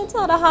 man, it's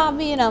not a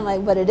hobby. And I'm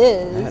like, but it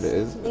is. Yeah, it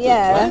is.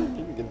 Yeah.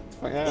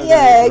 Yeah,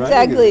 Yeah,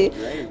 exactly.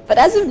 But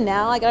as of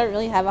now, like I don't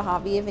really have a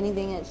hobby. If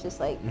anything, it's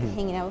just like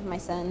hanging out with my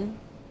son.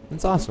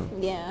 It's awesome.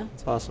 Yeah.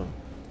 It's awesome.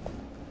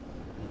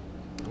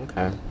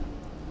 Okay.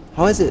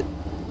 How is it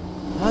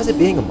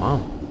being a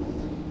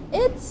mom?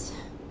 It's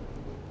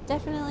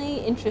definitely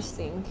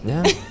interesting.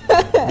 Yeah.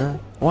 Yeah.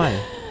 Why?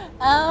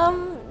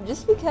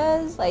 Just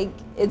because like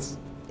it's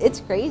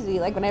crazy.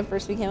 Like when I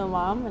first became a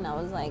mom, and I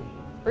was like,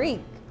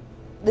 freak,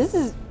 this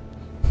is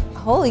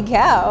holy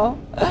cow.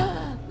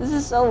 This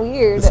is so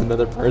weird. It's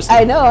another person.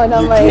 I know, and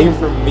I'm you like, came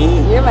from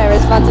me. You're my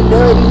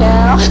responsibility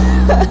now.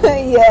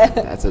 Yeah.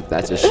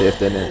 That's a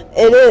shift in it.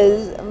 It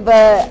is,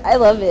 but I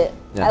love it.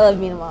 Yeah. I love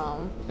being a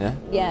mom. Yeah.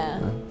 Yeah.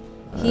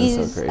 That's He's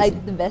so crazy.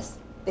 like the best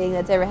thing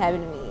that's ever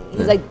happened to me. He's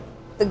Yeah. like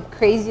the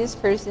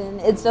craziest person.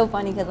 It's so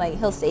funny because like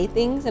he'll say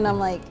things, and I'm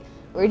like,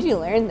 where'd you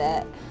learn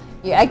that?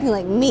 You're acting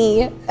like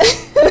me.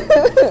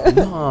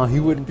 No, he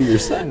wouldn't be your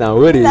son now,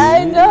 would he?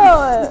 I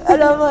know.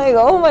 And I'm like,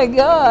 oh my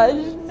gosh,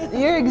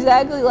 you're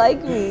exactly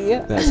like me.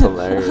 That's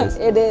hilarious.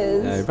 It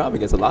is. Yeah, he probably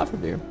gets a lot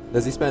from you.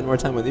 Does he spend more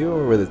time with you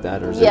or with his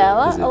dad? Or is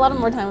Yeah, it, a lot of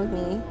more time with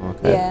me.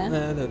 Okay.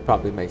 Yeah. That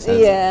probably makes sense.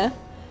 Yeah.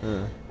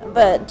 Uh,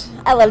 But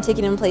I love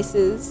taking him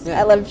places. Yeah.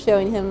 I love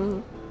showing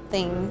him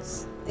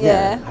things.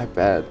 Yeah. I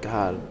bet.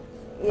 God.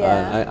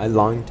 Yeah. I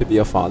long to be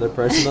a father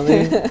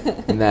personally,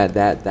 and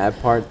that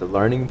part, the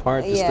learning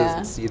part, just Yeah.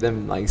 to see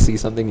them like see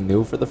something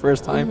new for the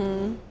first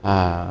time.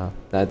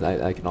 That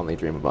I can only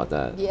dream about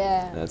that.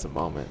 Yeah. That's a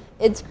moment.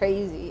 It's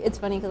crazy. It's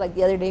funny because like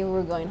the other day we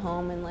were going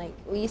home and like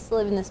we used to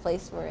live in this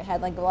place where it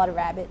had like a lot of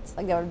rabbits.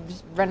 Like they would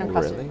just run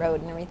across Really? the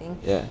road and everything.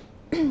 Yeah.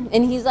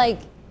 And he's like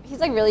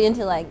really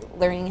into like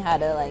learning how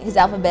to like his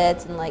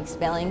alphabets and like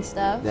spelling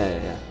stuff.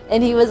 Yeah.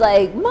 And he was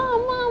like,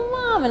 Mom, Mom,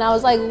 Mom. And I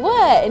was like,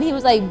 what? And he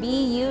was like,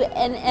 BUNNY.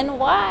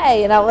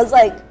 And I was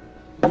like,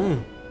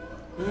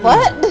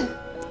 what?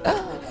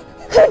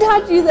 Who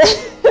taught you that?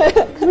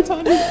 Who taught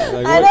you that?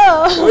 Like, I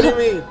know. What do you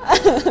mean? How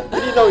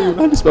do you know you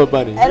know how to spell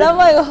bunny? And I'm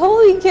like,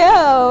 holy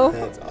cow.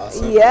 That's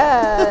awesome.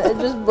 Yeah, it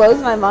just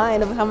blows my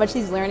mind of how much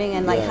he's learning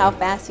and like Yeah. how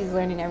fast he's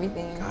learning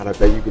everything. God, I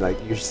bet you'd be like,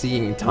 you're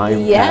seeing time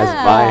Yeah.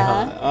 pass by,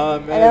 huh? Oh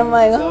man. And I'm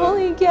like, so-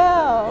 holy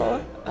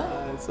cow.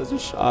 It's such a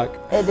shock.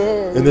 It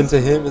is. And then to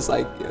him, it's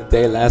like a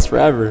day lasts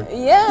forever.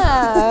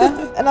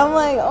 Yeah. And I'm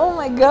like, oh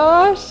my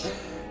gosh.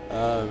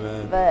 Oh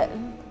man. But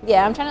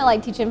yeah, I'm trying to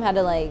like teach him how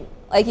to like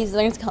he's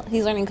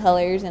learning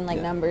colors and like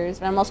Yeah. numbers,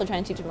 but I'm also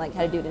trying to teach him like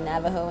how to do it in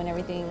Navajo and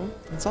everything.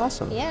 That's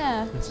awesome.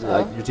 Yeah. It's So-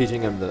 like you're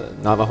teaching him the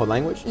Navajo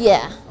language?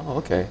 yeah. Oh,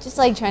 okay. Just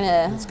like trying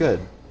That's to good.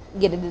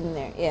 get it in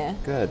there. Yeah.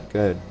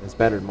 Good. It's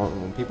better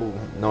when people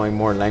knowing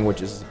more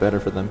languages is better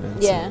for them.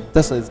 Yeah.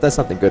 That's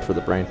something good for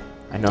the brain.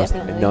 I know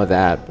Definitely. I know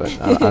that, but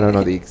I don't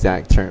know the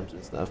exact terms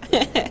and stuff.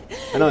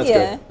 I know it's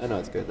Yeah. good. I know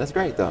it's good. That's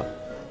great though.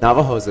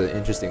 Navajo is an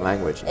interesting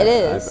language. It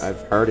is.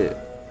 I've heard it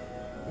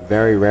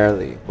very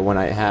rarely, but when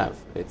I have,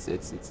 it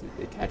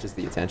catches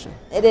the attention.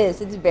 It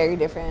is. It's very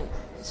different.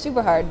 It's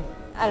super hard.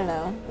 I don't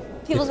know.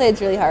 People say it's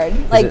really hard.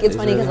 Like it- it's is it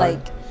funny really because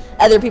hard? like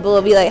other people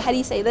will be like, "How do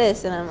you say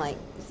this?" And I'm like,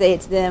 say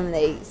it to them, and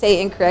they say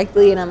it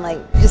incorrectly, and I'm like,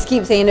 just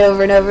keep saying it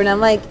over and over, and I'm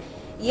like,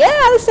 yeah,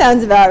 this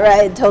sounds about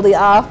right. Totally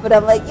off, but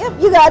I'm like, yep,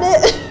 you got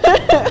it.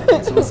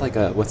 So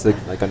what's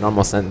a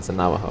normal sentence in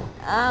Navajo?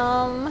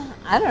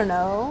 I don't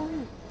know.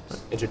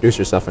 Introduce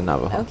yourself in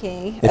Navajo.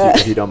 Okay.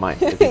 If you don't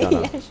mind. If you don't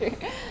know. Yeah, sure.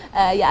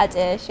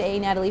 Yeah, Shay,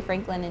 Natalie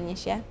Franklin, and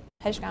Yisha.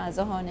 Hashkan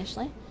Zoho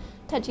initially.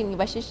 Touching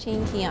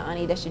Bashichin, Tia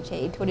Ani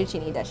Dashiche,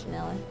 Todichini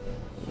Dashinella.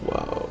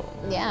 Whoa.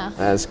 Yeah.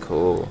 That's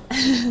cool.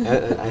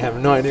 I have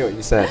no idea what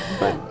you said,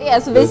 but Yeah,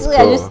 so that's basically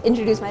cool. I just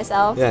introduced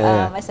myself.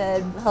 Yeah. I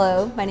said,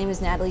 hello, my name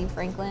is Natalie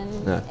Franklin.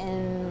 Yeah.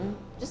 And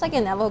just like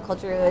in Navajo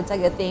culture, it's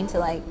like a thing to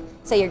like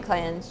say your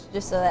clans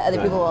just so that other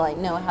Right. people will like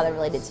know how they're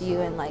related to you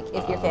and like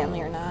if you're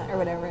family or not or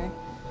whatever.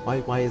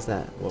 Why is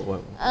that?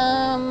 What?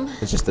 Um,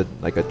 It's just a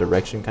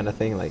direction kind of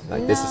thing. Like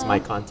this is No. my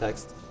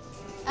context.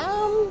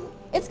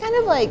 It's kind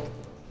of like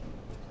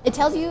it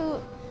tells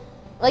you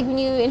like when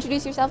you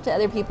introduce yourself to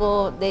other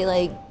people, they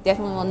like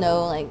definitely will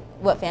know like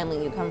what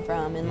family you come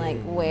from and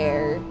like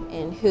where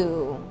and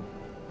who.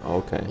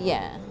 Okay.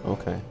 Yeah.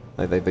 Okay.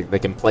 Like they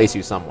can place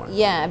you somewhere.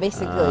 Yeah,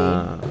 basically.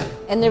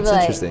 And they're That's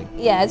like, interesting.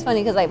 yeah, it's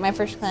funny because like my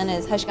first clan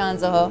is Hashkan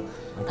Zoho.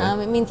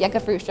 Okay. It means Yaka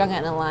fruit strung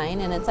out in a line,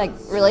 and it's like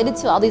related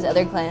to all these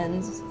other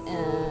clans.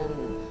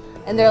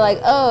 And they're like,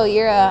 oh,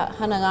 you're a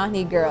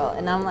Hanagani girl,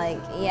 and I'm like,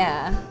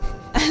 yeah,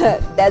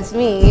 that's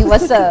me.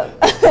 What's up?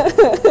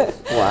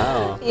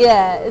 Wow.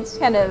 Yeah, it's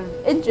kind of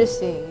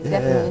interesting. Yeah,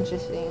 Definitely yeah.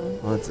 interesting.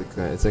 Well,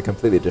 it's a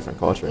completely different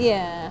culture.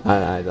 Yeah.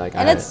 I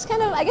It's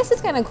kind of, I guess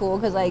it's kind of cool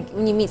because like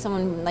when you meet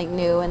someone like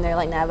new and they're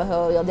like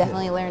Navajo, you'll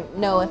definitely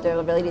know if they're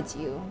related to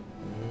you.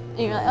 And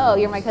you're like, oh,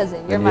 you're my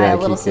cousin, you're And my yeah,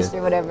 little you can-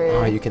 sister, whatever.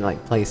 Oh, you can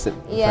like place any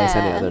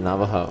Yeah. other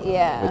Navajo.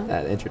 Yeah. With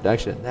that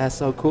introduction. That's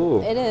so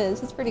cool. It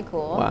is. It's pretty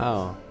cool.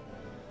 Wow.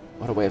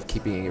 What a way of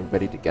keeping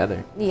everybody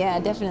together. Yeah,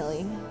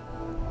 definitely.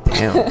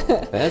 Damn.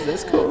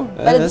 that's cool.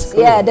 But That's it's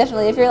cool. yeah,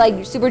 definitely. If you're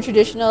like super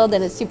traditional,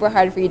 then it's super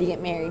hard for you to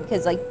get married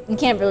because like you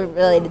can't really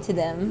relate it to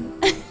them.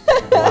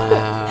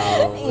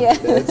 Wow. Yeah.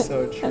 That's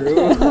so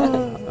true.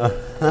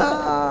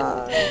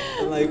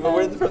 Like, but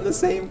we're from the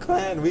same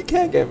clan. We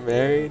can't get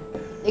married.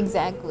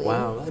 Exactly.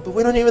 Wow. Like, but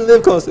we don't even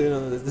live close.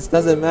 This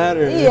doesn't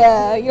matter.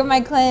 Yeah, you're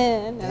my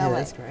clan. And Yeah, I'm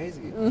that's like,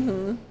 crazy.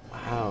 mm-hmm.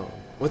 Wow.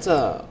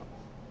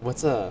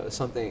 What's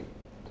something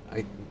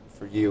like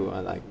for you?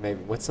 Like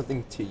maybe what's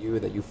something to you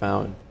that you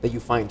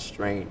find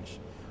strange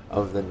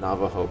of the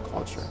Navajo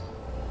culture?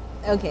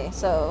 Okay,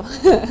 so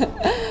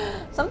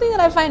something that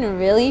I find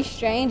really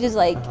strange is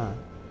like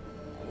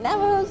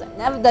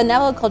the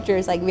Navajo culture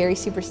is like very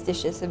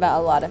superstitious about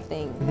a lot of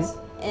things,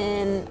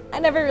 and I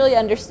never really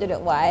understood it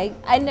why.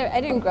 I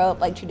didn't grow up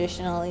like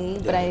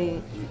traditionally, but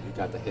you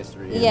got the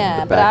history. and yeah,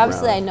 the but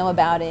obviously I background. know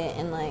about it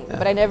and like, Yeah.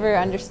 but I never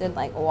understood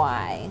like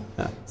why.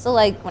 Yeah. So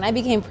like when I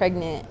became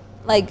pregnant,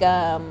 like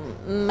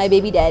my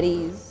baby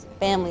daddy's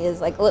family is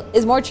like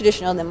is more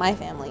traditional than my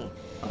family.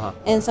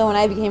 And so when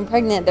I became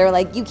pregnant, they were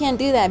like, you can't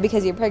do that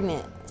because you're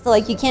pregnant. So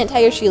like you can't tie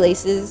your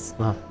shoelaces.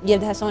 You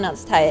have to have someone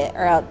else tie it,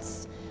 or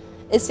else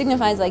it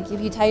signifies like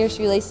if you tie your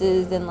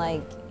shoelaces, then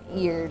like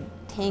you're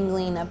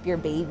tangling up your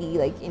baby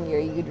like in your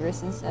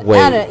uterus and stuff.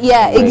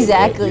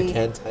 Exactly. You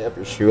can't tie up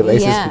your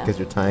shoelaces because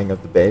you're tying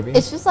up the baby?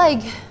 It's just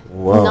like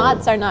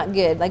knots are not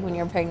good like when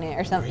you're pregnant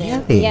or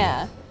something. Really?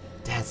 Yeah.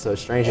 That's so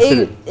strange.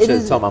 You should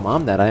have told my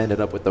mom that. I ended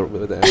up with the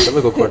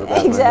umbilical cord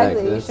around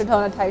exactly. my neck. You should tell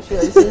her to tie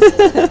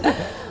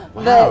shoelaces.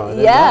 But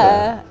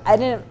yeah, I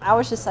didn't. I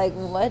was just like,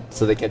 what?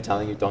 So they kept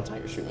telling you, don't tie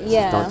your shoelaces.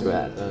 Yeah. Don't do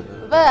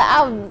that. But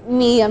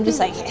I'm just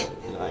like,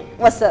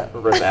 what's up?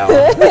 Rebel.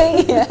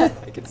 Yeah.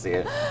 I can see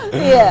it.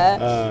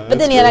 Yeah. But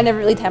then again, I never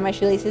really tied my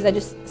shoelaces. I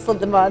just slipped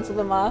them on, slip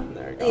them off.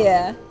 There you go.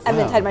 Yeah. I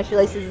haven't tied my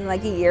shoelaces in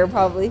like a year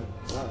probably.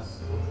 Wow.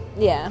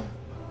 Yeah.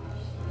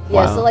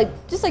 Yeah. Wow. So like,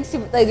 just like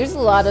super, like, there's a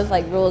lot of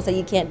like rules that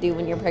you can't do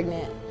when you're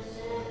pregnant.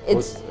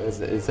 Was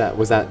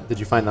that? Did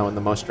you find that one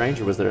the most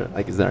strange, or is there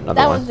another one?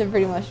 That one's the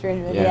pretty most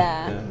strange one,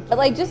 yeah. But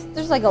like, just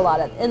there's like a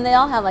lot of, and they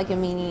all have like a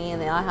meaning, and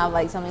they all have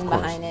like something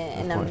behind it,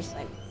 and I'm just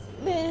like,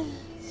 meh.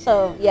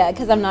 So yeah,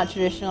 because I'm not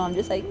traditional, I'm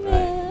just like,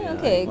 meh.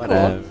 Okay,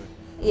 cool.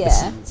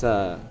 Yeah. It's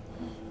I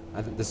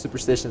think the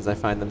superstitions, I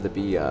find them to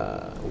be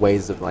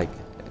ways of like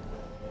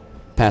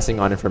passing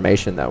on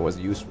information that was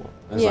useful.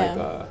 It's like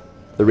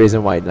the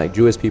reason why like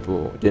Jewish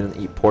people didn't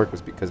eat pork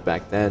was because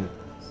back then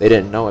they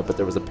didn't know it, but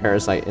there was a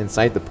parasite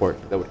inside the pork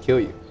that would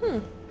kill you.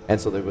 And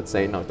so they would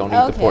say, no, don't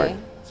eat the pork.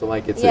 So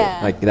like it's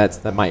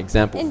that's my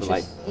example for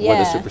like where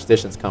the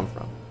superstitions come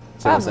from.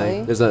 So I'm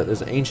saying there's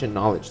an ancient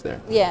knowledge there.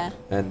 Yeah.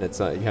 And it's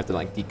you have to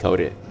like decode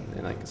it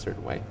in like a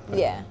certain way. But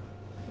yeah.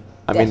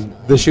 I mean,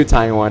 the shoe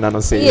tying one, I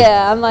don't see.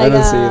 Yeah, I'm like,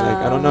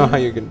 I don't know how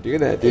you can do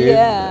that, dude.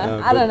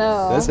 Yeah, I don't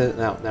know. That's it.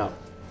 Now,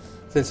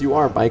 since you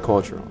are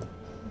bicultural,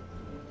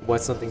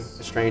 what's something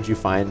strange you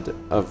find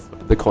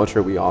of the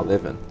culture we all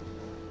live in?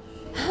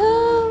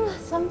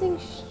 Something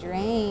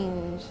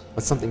strange.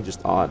 What's something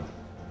just odd?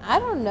 I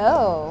don't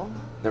know.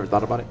 Never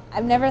thought about it?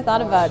 I've never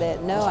thought about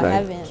it. No, I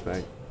haven't.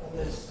 Respect.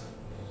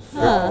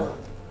 Huh.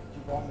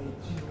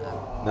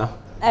 No?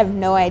 I have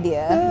no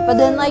idea. But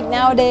then, like,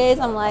 nowadays,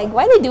 I'm like,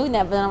 why are they doing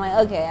that? But then I'm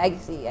like, okay, I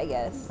see, I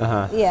guess.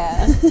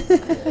 Yeah.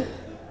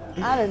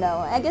 I don't know.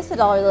 I guess it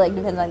all really, like,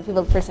 depends on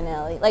people's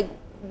personality. Like,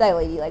 that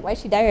lady, like, why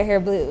she dye her hair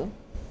blue?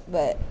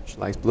 But she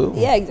likes blue.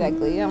 Yeah,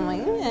 exactly. I'm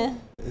like,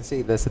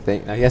 See, that's the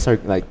thing. I guess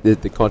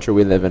the culture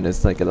we live in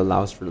is like it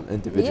allows for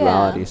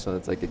individuality, so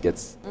it's like it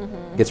gets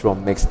real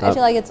mixed up. I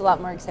feel like it's a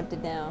lot more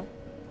accepted now.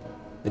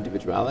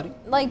 Individuality?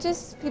 Like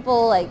just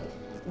people like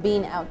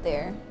being out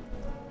there.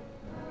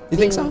 You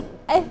think so?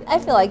 I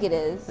feel like it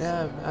is.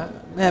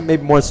 Yeah,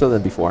 maybe more so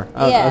than before.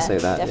 I'll say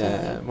that.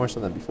 Definitely. Yeah, more so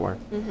than before.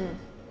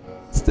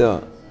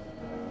 Still,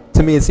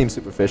 to me, it seems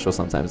superficial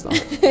sometimes, though.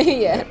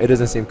 Yeah. It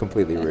doesn't seem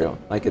completely real.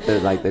 Like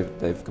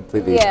they've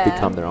completely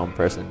become their own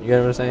person. You get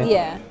what I'm saying?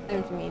 Yeah, I know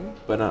what you mean.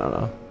 But I don't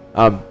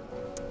know.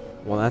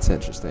 Well, that's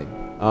interesting.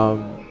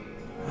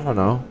 I don't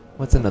know.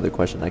 What's another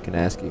question I can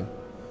ask you?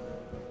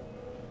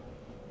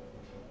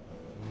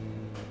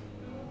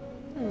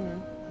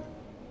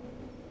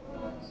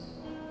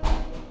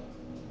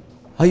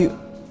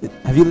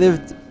 Have you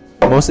lived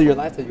most of your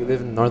life that you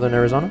live in northern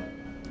Arizona?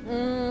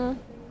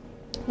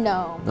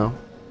 No. No?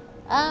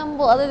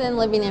 Well, other than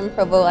living in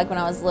Provo, like when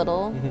I was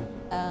little.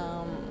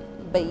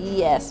 But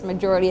yes,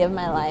 majority of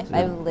my life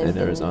I've lived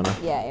in Arizona.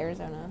 Yeah,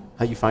 Arizona.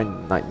 How you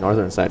find like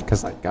northern side?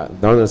 Because like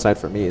northern side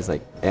for me is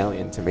like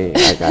alien to me.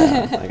 Like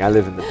I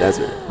live in the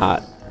desert,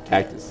 hot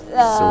cactus,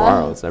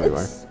 saguaros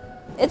everywhere.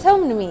 It's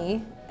home to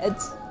me.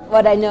 It's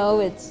what I know.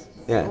 It's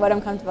what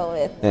I'm comfortable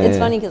with. It's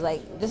funny because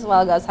like just a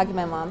while ago I was talking to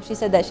my mom. She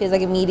said that she has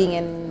like a meeting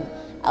in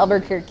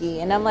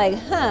Albuquerque, and I'm like,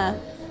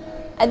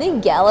 I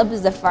think Gallup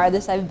is the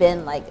farthest I've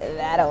been like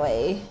that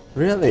away.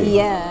 Really?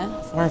 Yeah.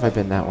 How far have I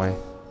been that way?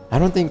 I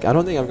don't think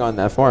I've gone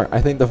that far. I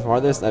think the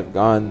farthest I've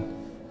gone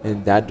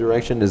in that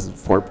direction is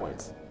 4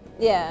 Points.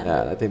 Yeah.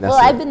 Yeah, I think that's.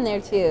 Well, I've been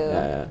there too.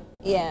 Yeah.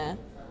 Yeah.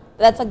 But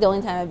that's like the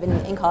only time I've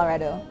been in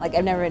Colorado. Like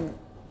I've never been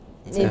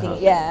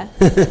anything. Yeah.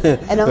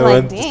 And I'm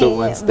like, dang.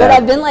 But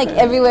I've been like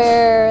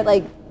everywhere,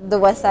 like the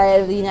west side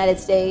of the United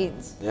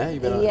States. Yeah,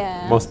 you've been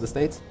on most of the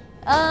states.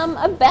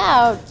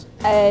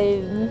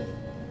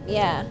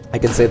 Yeah. I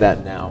can say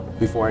that now.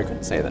 Before I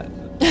couldn't say that.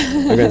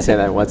 I couldn't say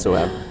that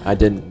whatsoever. I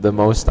didn't. The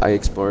most I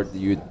explored the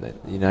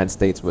United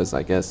States was,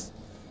 I guess,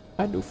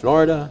 I knew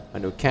Florida, I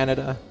knew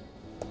Canada,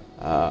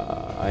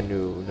 I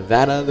knew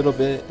Nevada a little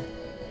bit,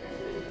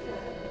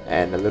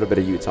 and a little bit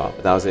of Utah.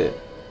 But that was it.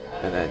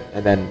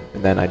 And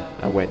then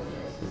I went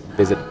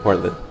visited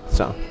Portland.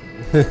 So.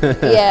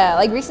 Yeah,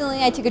 like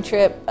recently I took a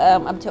trip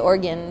up to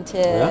Oregon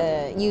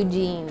to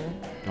Eugene.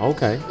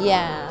 Okay.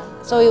 Yeah.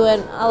 So we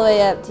went all the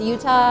way up to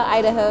Utah,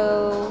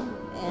 Idaho,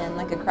 and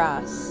like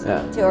across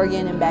to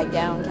Oregon and back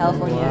down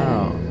California.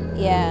 Wow.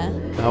 Yeah.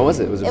 How was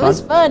it? Was it fun? It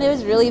was fun. It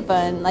was really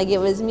fun. Like, it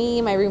was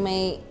me, my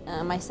roommate,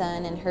 my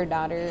son, and her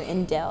daughter,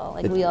 and Dell.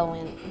 Like, we all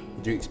went.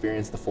 Did you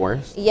experience the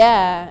forest?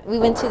 Yeah. We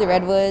went to the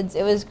Redwoods.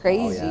 It was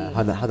crazy. Oh,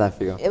 yeah. How'd that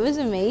feel? It was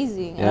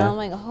amazing. And Yeah. I'm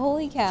like,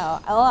 holy cow.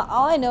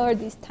 All I know are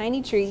these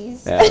tiny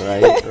trees. Yeah,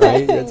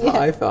 right. That's Yeah. how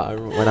I felt. I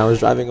remember when I was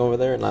driving over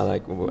there, and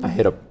I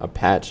hit a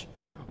patch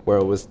where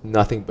it was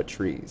nothing but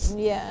trees,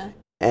 Yeah.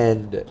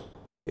 and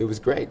it was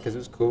great because it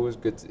was cool. It was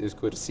good. It was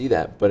cool to see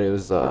that, but it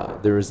was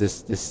there was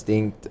this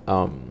distinct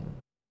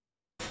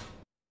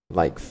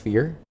like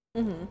fear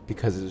Mm-hmm.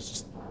 because it was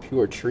just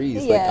pure trees.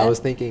 Like Yeah. I was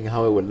thinking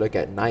how it would look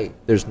at night.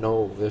 There's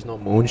no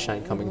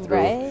moonshine coming through.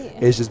 Right.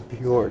 It's just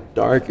pure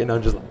dark, and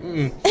I'm just like,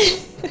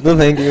 no,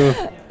 thank you.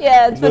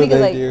 Yeah, it's funny No,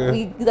 because thank you.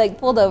 we like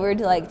pulled over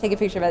to like take a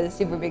picture by this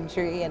super big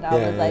tree, and I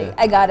Yeah, was like, yeah.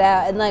 I got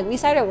out, and like we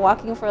started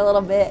walking for a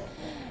little bit,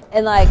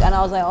 and I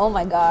was like, oh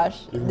my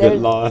gosh, You get there's-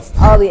 lost.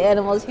 all the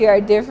animals here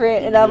are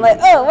different, and I'm like,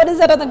 oh, what is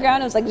that on the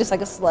ground? It was like just like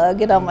a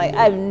slug, and I'm like,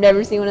 I've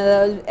never seen one of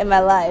those in my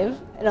life,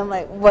 and I'm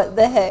like, what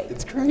the heck?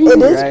 It's crazy. It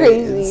is right?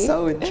 crazy. It's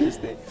so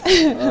interesting.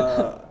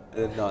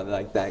 No,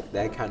 like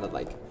that kind of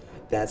like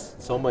that's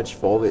so much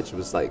foliage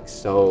was like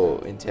so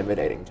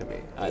intimidating to me.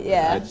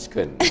 Yeah. I just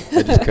couldn't.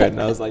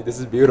 I was like, this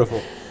is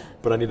beautiful,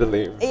 but I need to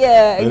leave.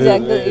 Yeah, I need to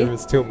leave. exactly. It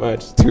was too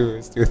much.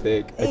 It's too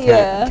thick. I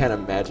Yeah. can't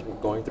imagine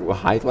going through a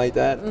hike like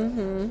that.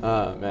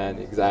 Mm-hmm. Man,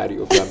 anxiety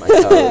will be at my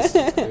toes.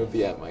 It will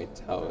be at my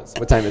toes.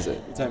 What time is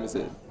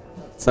it?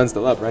 Sun's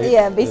still up, right?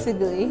 Yeah,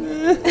 basically.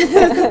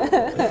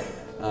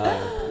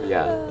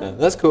 Yeah.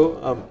 That's cool.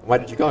 Why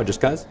did you go?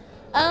 Just cause?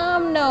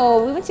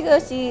 No, we went to go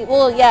see.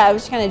 Well, yeah, it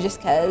was kind of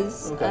just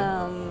cause. Okay.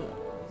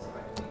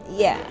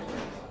 Yeah.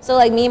 So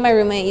like me and my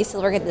roommate used to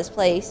work at this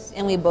place,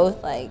 and we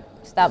both like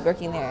stopped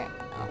working there,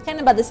 kind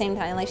of about the same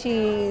time. Like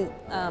she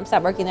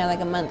stopped working there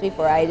like a month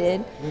before I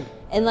did,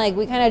 and like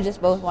we kind of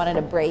just both wanted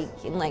a break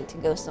and like to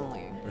go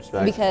somewhere.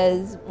 Respect.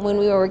 Because when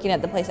we were working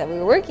at the place that we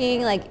were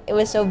working, like it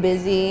was so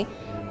busy,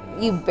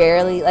 you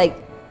barely like.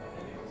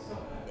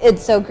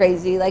 It's so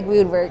crazy. Like we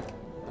would work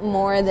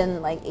more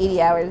than like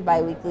 80 hours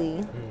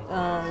bi-weekly,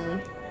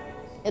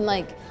 and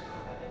like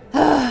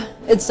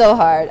it's so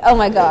hard. Oh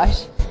my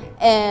gosh.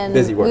 And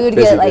Busy work, we would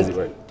busy, get like busy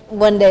work.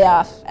 one day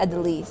off at the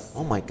least.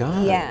 Oh my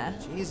God. Yeah.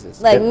 Jesus.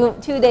 Like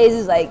Get- 2 days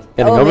is like,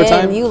 Getting oh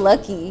overtime? man, you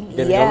lucky.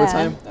 Getting yeah.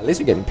 overtime? At least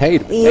you're getting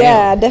paid. But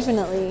Yeah,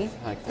 definitely.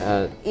 damn, like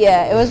that.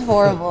 Yeah, it was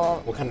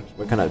horrible. What kind of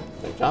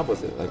like, job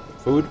was it? Like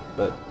food,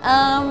 but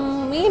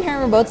Me and her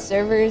were both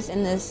servers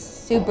in this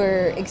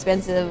super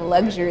expensive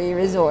luxury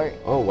resort.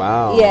 oh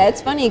wow. Yeah,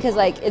 it's funny because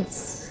like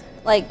it's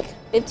like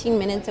 15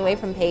 minutes away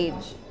from Page.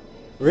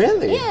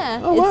 Really?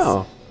 Yeah. Oh it's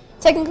wow.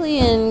 Technically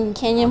in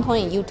Canyon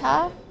Point,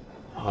 Utah.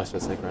 Oh, so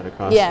it's like right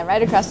across. Yeah,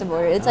 right across the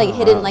border. It's like Oh,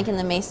 hidden wow. like in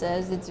the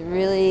mesas. It's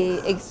really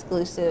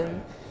exclusive.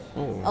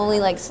 Oh. Only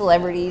like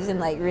celebrities and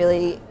like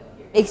really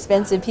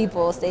expensive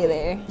people stay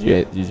there.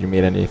 Did you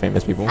meet any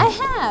famous people? I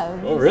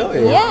have. Oh,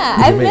 really? Yeah, Who'd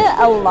you I've meet? met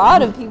a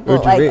lot of people.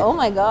 Who'd you Like, meet? oh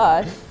my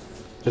gosh.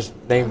 Just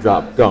name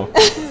drop. Go.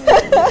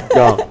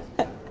 Go.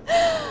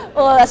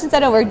 Well, since I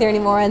don't work there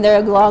anymore and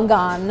they're long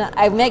gone,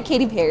 I've met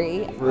Katy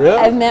Perry. Really?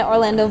 I've met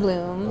Orlando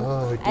Bloom.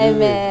 Oh, I dude.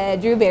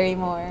 met Drew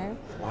Barrymore.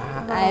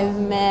 Wow. I've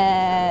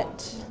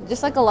met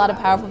just like a lot of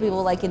powerful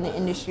people like in the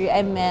industry.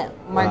 I met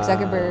Mark Wow.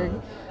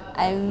 Zuckerberg.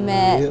 I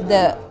met Really?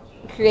 the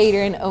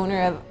creator and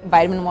owner of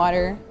Vitamin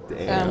Water,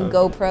 Damn.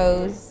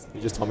 GoPros.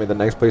 You just told me the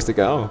next place to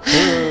go.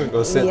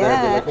 Go sit there.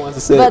 Be like, who wants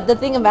to sit? But the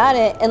thing about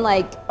it, and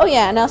like, oh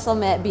yeah, and I also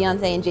met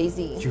Beyonce and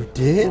Jay-Z. You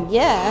did?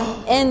 Yeah,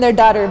 and their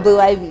daughter Blue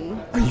Ivy.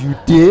 You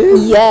did?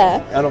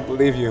 Yeah. I don't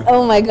believe you.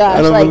 Oh my gosh.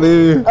 I don't like,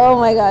 believe you. Oh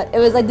my god, it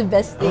was like the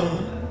best thing.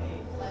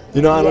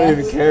 You know, I don't Yes.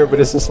 even care, but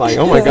it's just like,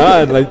 oh my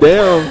God, like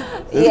damn.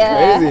 It's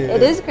Yeah, crazy.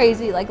 it is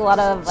crazy. Like a lot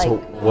of like. So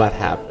what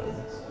happened?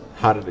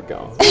 How did it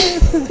go?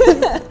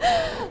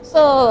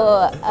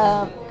 So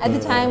at the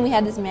time we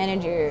had this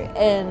manager,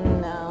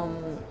 and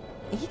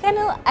he kind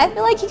of, I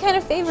feel like he kind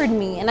of favored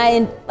me, and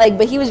I like,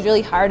 but he was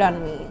really hard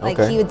on me. Like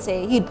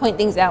Okay. he'd point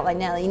things out, like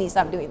Natalie, you need to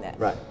stop doing that.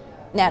 Right.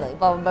 Natalie,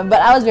 blah blah blah.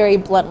 But I was very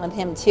blunt with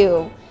him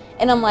too,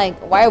 and I'm like,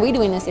 why are we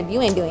doing this if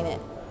you ain't doing it?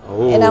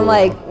 And I'm Ooh.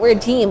 like, we're a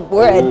team.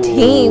 We're a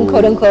team, Ooh.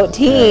 quote unquote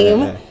team.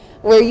 Yeah.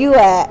 Where you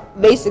at,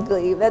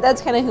 basically.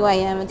 That's kind of who I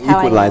am. It's how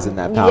I am. Equalizing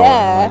that power.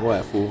 Yeah. Like,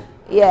 what, fool?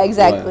 Yeah,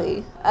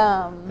 exactly.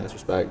 That's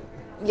respect.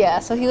 Yeah,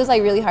 so he was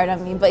like really hard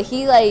on me, but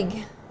he like,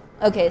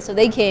 okay, so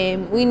they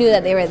came. We knew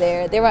that they were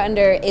there. They were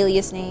under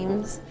alias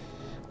names.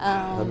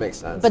 That makes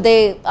sense. But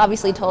they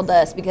obviously told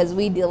us because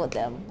we deal with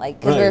them, like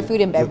because we're Right.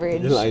 food and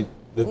beverage. You're like,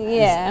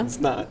 Yeah. It's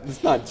not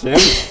Jim.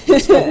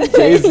 It's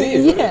Jay-Z. What are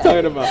you Yeah.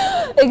 talking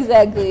about?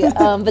 Exactly.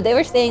 But they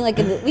were staying like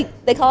in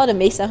they call it a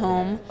mesa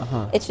home.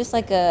 Uh-huh. It's just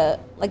like a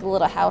little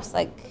house.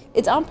 Like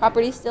it's on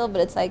property still,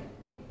 but it's like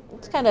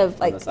it's kind of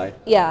like the side?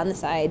 Yeah, on the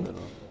side.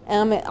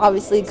 It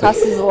obviously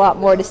costs us a lot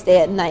more to stay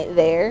at night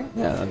there.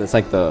 Yeah, that's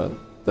like the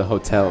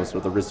hotels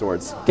or the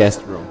resorts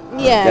guest room.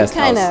 Yeah, guest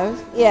kind house.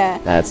 of. Yeah.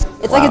 That's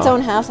It's like its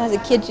own house. It has a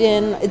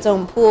kitchen, its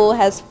own pool,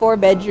 has 4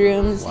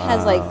 bedrooms,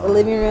 has like a Wow.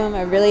 living room,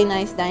 a really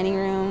nice dining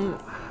room.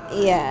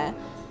 Yeah.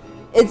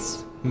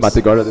 It's I'm about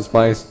to go to this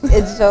place.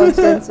 It's so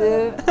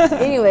expensive.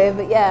 Anyway,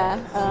 but yeah.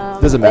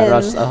 Doesn't matter.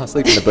 I'll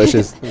sleep in the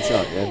bushes. It's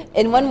all good.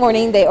 And one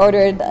morning they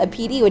ordered a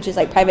PD, which is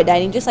like private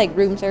dining, just like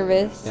room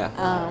service. Yeah.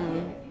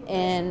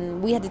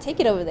 And we had to take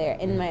it over there.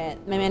 And my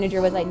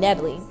manager was like,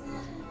 Natalie,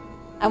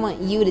 I want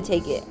you to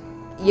take it.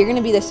 You're going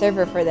to be the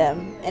server for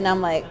them. And I'm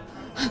like,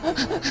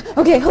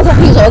 okay, hold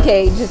on. He's like,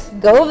 okay, just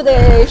go over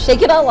there,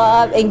 shake it all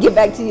off, and get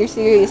back to your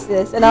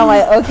seriousness. And I'm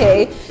like,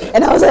 okay.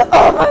 And I was like,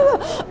 oh my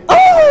God, oh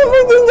my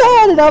freaking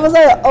God. And I was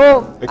like,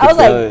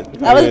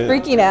 I was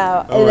freaking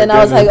out. Oh and then I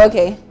was like,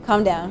 okay,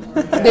 calm down.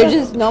 They're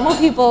just normal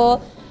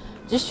people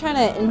just trying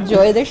to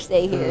enjoy their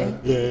stay here.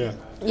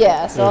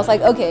 Yeah, so I was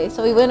like, okay.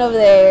 So we went over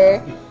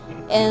there,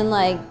 and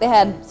like they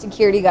had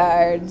security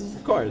guards.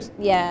 Of course.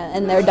 Yeah,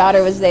 and their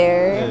daughter was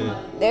there.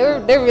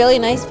 They're really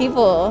nice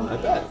people. I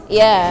bet.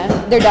 Yeah,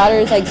 their daughter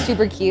is like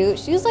super cute.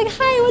 She was like,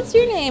 "Hi, what's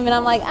your name?" And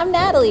I'm like, "I'm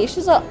Natalie."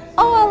 She's like,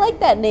 "Oh, I like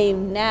that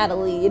name,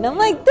 Natalie." And I'm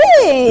like,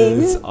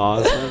 "Thanks." It's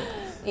awesome.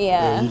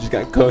 Yeah. You just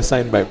got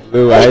co-signed by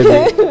Blue Ivy.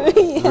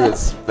 Yeah.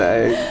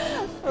 Respect.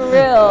 For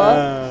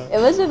real. It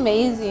was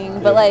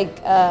amazing. But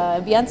like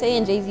Beyonce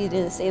and Jay-Z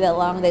didn't stay that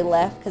long. They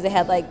left because they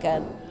had like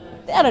I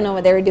don't know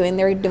what they were doing.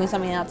 They were doing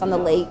something else on the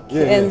lake.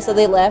 So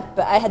they left.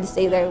 But I had to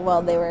stay there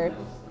while they were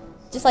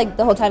just like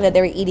the whole time that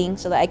they were eating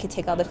so that I could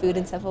take all the food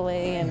and stuff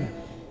away. And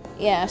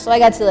yeah, so I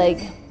got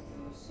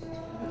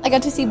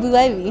to see Blue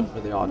Ivy.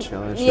 Were they all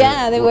chilling?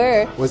 Yeah, they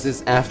were. Was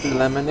this after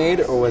Lemonade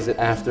or was it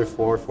after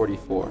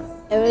 444?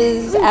 It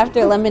was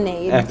after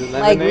Lemonade. After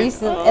Like Lemonade?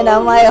 recent. And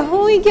I'm like,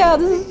 holy cow,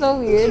 this is so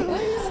weird.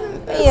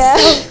 Yeah.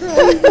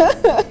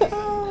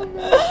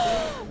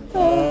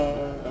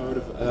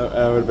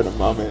 That would have been a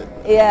moment.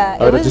 Yeah.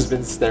 I would have just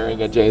been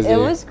staring at Jay-Z. It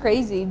was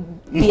crazy.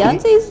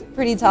 Beyonce's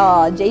pretty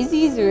tall.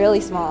 Jay-Z's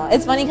really small.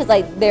 It's funny because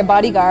like their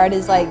bodyguard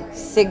is like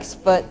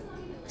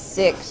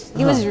 6'6".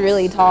 He was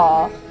really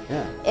tall.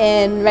 Yeah.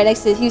 And right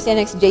next to he was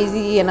standing next to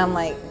Jay-Z, and I'm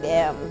like,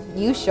 damn,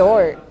 you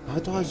short. How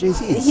tall is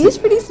Jay-Z? He's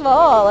pretty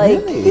small. Like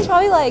Really? he's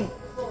probably like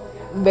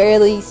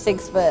barely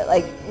 6 foot.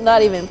 Like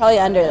not even, probably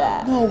under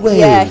that. No way.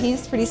 Yeah,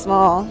 he's pretty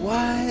small.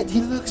 What?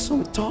 He looks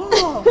so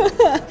tall.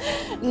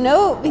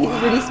 Nope, he's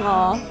pretty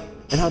small.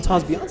 And how tall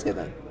is Beyonce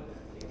then?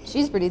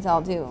 She's pretty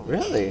tall too.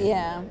 Really?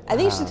 Yeah, I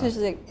think she's just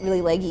like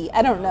really leggy.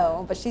 I don't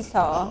know, but she's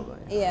tall.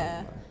 Probably.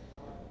 Yeah,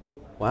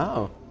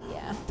 Wow.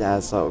 yeah.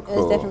 That's so It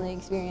cool. was definitely an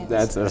experience.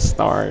 That's a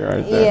star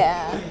right there.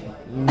 Yeah.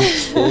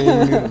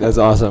 That's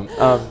awesome.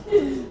 How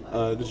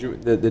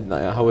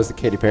was the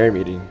Katy Perry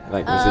meeting?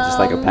 Like, was it just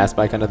like a pass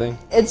by kind of thing?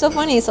 It's so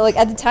funny. So like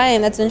at the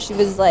time, that's when she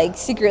was like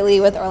secretly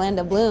with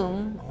Orlando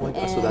Bloom. Oh my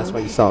God, so and- that's why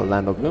you saw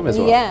Orlando Bloom as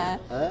well. Yeah,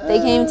 they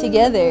came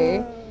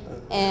together,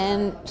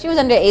 and she was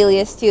under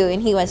alias too,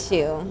 and he was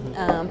too.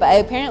 But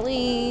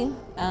apparently,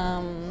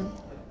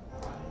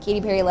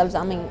 Katy Perry loves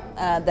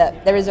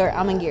the resort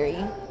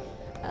Amangiri.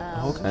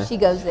 Okay. She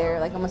goes there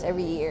like almost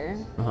every year.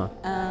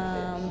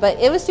 Uh-huh. But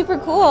it was super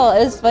cool.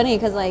 It was funny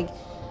because like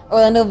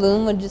Orlando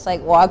Bloom would just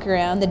like walk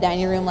around the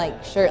dining room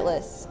like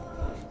shirtless.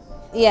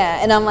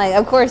 Yeah, and I'm like,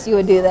 of course you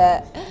would do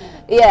that.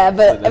 Yeah,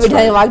 but That's every time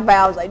right. he walked by,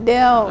 I was like,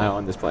 damn. I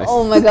own this place.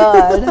 Oh my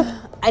god,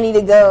 I need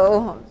to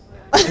go.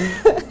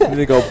 You need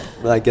to go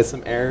like get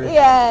some air.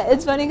 Yeah,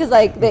 it's funny because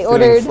like they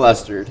Feeling ordered.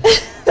 flustered.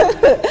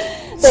 they-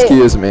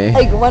 Excuse me.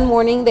 Like one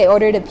morning they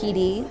ordered a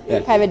PD,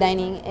 Yeah. private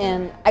dining,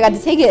 and I got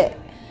to take it.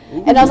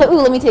 And I was like, ooh,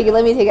 let me take it.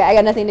 I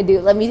got nothing to do.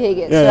 Let me take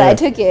it. So Yeah. I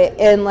took it,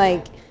 and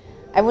like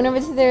I went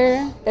over to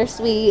their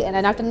suite, and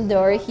I knocked on the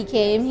door. He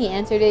came, he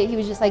answered it. He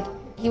was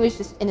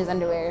just in his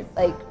underwear,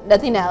 like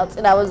nothing else.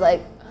 And I was like,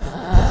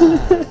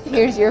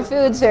 here's your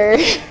food, sir.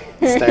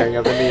 Staring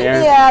up in the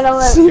air. Yeah, and I'm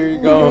like, Here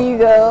you go. Here you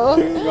go.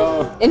 Here you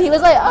go. And he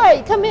was like, all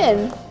right, come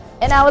in.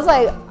 And I was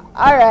like,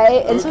 all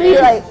right. And so he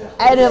I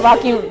ended up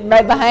walking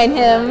right behind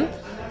him,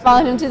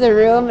 following him to the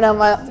room, and I'm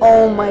like,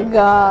 oh my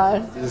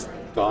God. Just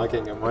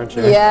gawking him, weren't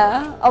you?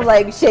 Yeah. I'm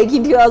like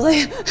shaking too. I was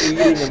like,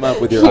 Eating him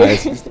up with your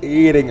eyes. Just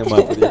eating him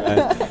up with your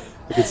eyes.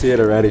 I can see it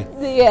already.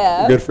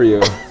 yeah. Good for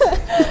you.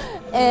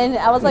 And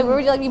I was like, where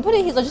would you like me to put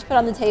it? He's like, just put it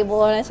on the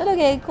table. And I said,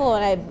 okay, cool.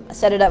 And I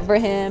set it up for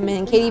him.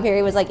 And Katy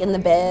Perry was like in the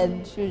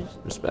bed. She was,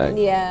 Respect.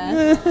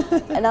 yeah.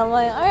 And I'm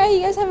like, all right,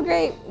 you guys have a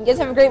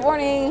great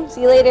morning.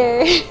 See you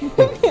later.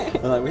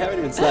 I'm like, we haven't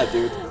even slept,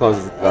 dude.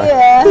 Closes the door.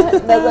 Yeah.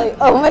 And I was like,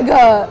 oh my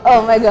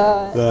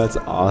God. That's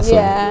awesome.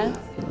 Yeah.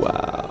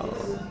 Wow.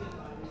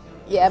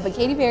 Yeah, but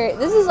Katy Perry,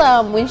 this is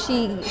when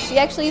she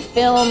actually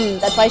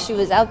filmed, that's why she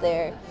was out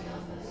there.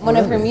 One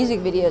of her Really? music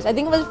videos. I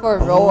think it was for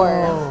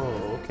Roar.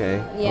 Oh, okay.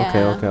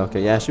 Yeah.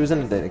 Okay. Yeah, she was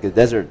in like a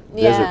desert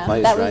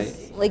place, that right?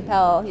 was Lake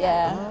Powell,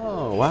 yeah.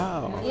 Oh,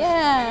 wow.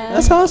 Yeah.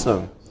 That's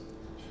awesome.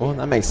 Well,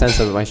 that makes sense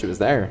of why she was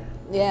there.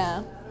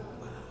 Yeah.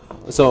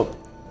 So,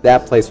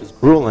 that place was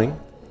grueling.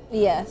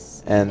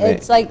 Yes. And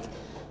it's like,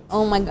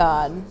 oh my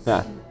God.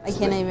 Yeah. I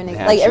can't even, they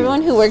had like you-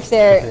 everyone who works they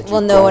there had you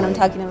will know what I'm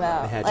going. talking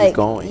about. They had you like,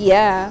 going.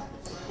 Yeah.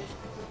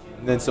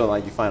 And then so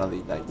like you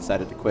finally like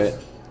decided to quit.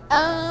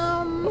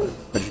 Or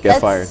did you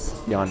get fired?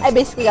 Be honest. I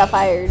basically got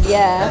fired,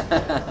 yeah.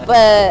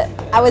 But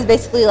I was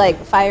basically like,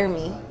 fire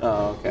me.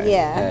 Oh, okay.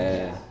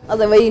 Yeah. Yeah. was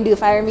like, what do you do,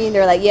 fire me? And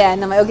they're like, yeah.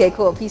 And I'm like, okay,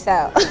 cool, peace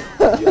out.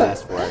 You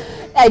asked for it.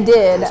 I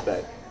did.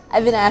 Respect.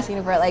 I've been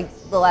asking for it like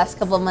the last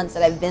couple of months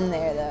that I've been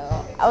there,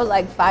 though. I was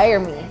like, fire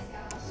me.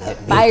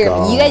 Fire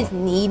me. You guys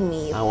need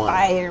me.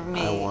 Fire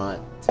me. I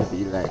want to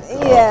be let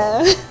go.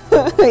 Yeah.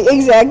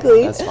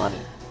 Exactly. That's funny.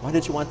 Why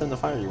did you want them to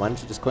fire you? Why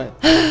didn't you just quit?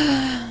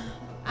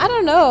 I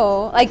don't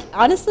know. Like,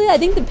 honestly, I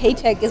think the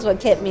paycheck is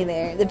what kept me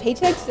there. The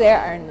paychecks there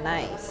are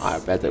nice. I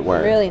bet they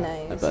were. Really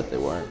nice. I bet they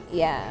were.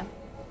 Yeah.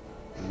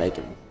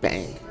 Making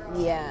bank.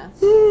 Yeah.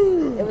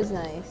 It was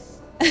nice.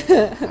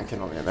 I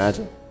can only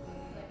imagine.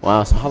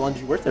 Wow. So how long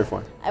did you work there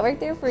for? I worked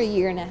there for a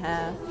year and a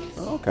half.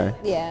 Oh, okay.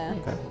 Yeah.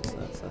 Okay. So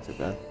that's not too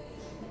bad.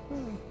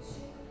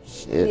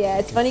 Shit. Yeah,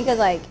 it's funny because,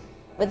 like,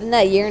 within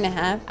that year and a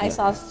half, I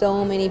saw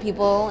so many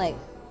people, like,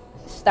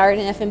 start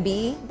in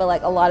F&B, but,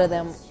 like, a lot of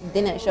them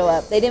didn't show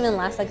up. They didn't even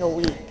last, like, a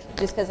week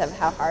just because of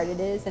how hard it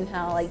is and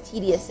how, like,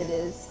 tedious it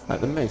is.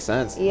 That makes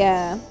sense.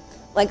 Yeah.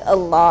 Like, a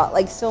lot.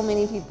 Like, so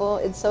many people.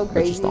 It's so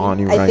crazy. Just on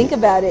you, I right? think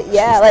about it.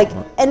 Yeah, like,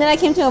 and then I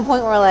came to a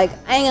point where, like,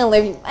 I ain't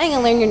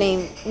gonna learn your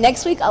name.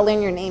 Next week, I'll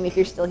learn your name if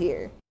you're still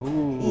here.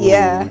 Ooh,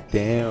 yeah.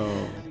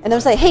 Damn. And I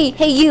was like,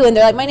 hey, you. And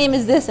they're like, my name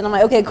is this. And I'm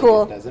like, okay,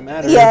 cool. Doesn't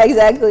matter. Yeah,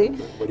 exactly.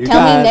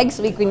 Tell me next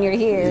week when you're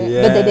here.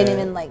 Yeah. But they didn't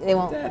even, like, they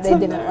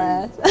didn't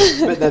last.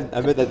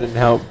 I bet that didn't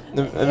help.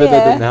 That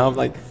didn't help.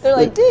 Like, they're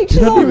like, dude,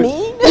 she's all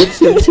mean.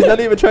 She's not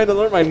even trying to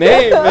learn my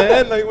name,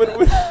 man. Like, what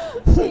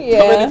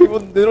how many people,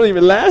 they don't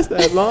even last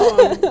that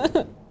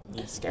long.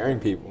 You're scaring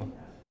people.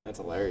 That's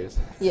hilarious.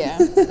 Yeah.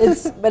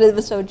 But it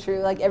was so true.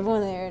 Like,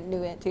 everyone there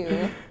knew it,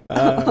 too.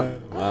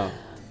 Wow.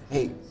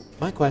 Hey,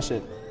 my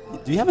question.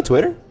 Do you have a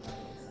Twitter?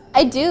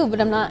 I do, but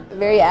I'm not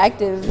very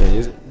active.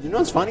 Yeah, you know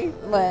what's funny?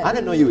 What? I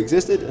didn't know you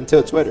existed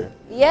until Twitter.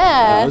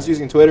 Yeah. I was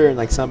using Twitter, and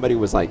like somebody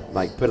was like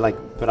put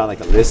out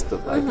like a list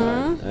of like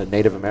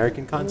Native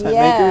American content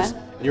makers,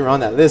 and you were on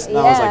that list. And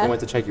I was like, I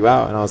went to check you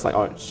out, and I was like,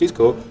 oh, she's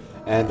cool.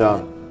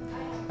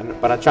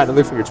 But I tried to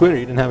look for your Twitter.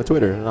 You didn't have a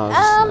Twitter. And I was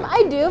just like,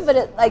 I do,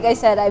 but like I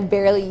said, I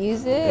barely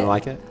use it. You don't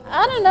like it?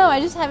 I don't know. I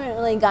just haven't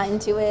really gotten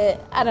to it.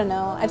 I don't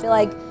know. I feel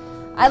like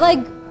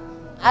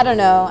I don't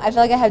know. I feel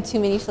like I have too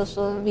many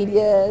social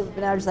media,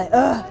 but I'm just like,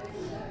 ugh,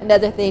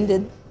 another thing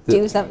to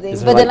do something.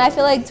 But then I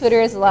feel like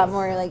Twitter is a lot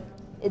more like,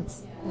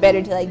 it's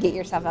better to like get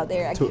yourself out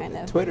there. Kind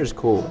of. Twitter's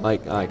cool.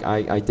 Like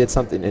I did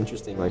something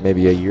interesting like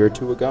maybe a year or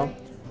two ago,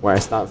 where I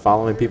stopped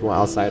following people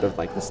outside of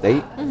like the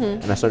state,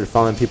 and I started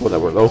following people that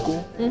were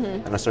local,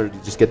 and I started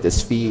to just get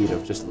this feed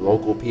of just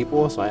local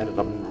people. So I ended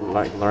up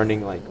like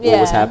learning like what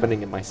was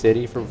happening in my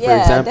city, for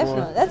example.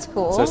 Definitely. That's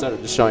cool. So I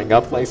started just showing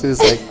up places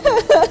like,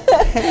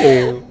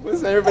 hey,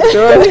 what's everybody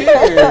doing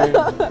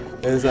here?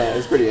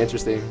 It's pretty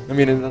interesting. I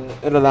mean,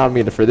 it allowed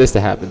me for this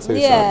to happen too.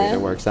 So I mean,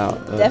 it works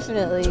out.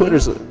 Definitely.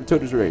 Twitter's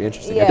very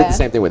interesting. I did the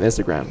same thing with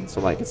Instagram.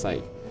 So like it's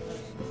like,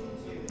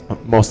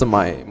 most of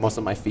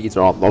my feeds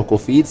are all local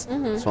feeds,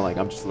 so like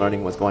I'm just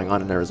learning what's going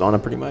on in Arizona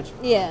pretty much.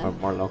 Yeah. Or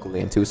more locally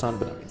in Tucson,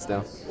 but I mean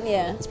still.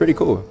 Yeah. It's pretty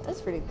cool.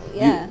 That's pretty cool.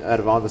 Yeah. Out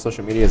of all the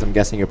social medias, I'm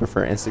guessing you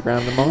prefer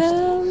Instagram the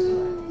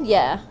most.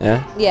 Yeah.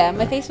 Yeah. Yeah.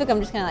 My Facebook, I'm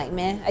just kind of like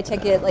meh. I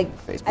check it like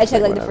Facebook's I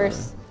check like whatever. the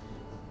first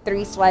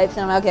 3 swipes,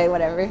 and I'm like, okay,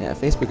 whatever. Yeah.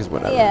 Facebook is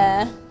whatever.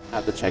 Yeah. I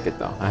have to check it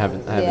though. I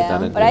haven't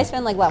done it. But I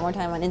spend like a lot more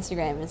time on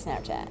Instagram and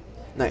Snapchat.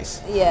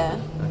 Nice. Yeah.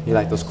 You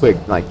like those quick,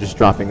 like just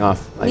dropping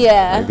off like,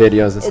 yeah. like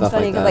videos and it's stuff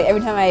funny like that. Like every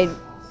time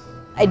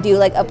I do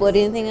like upload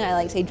anything, I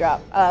like say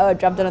drop. Oh,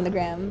 dropped it on the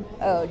gram.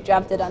 Oh,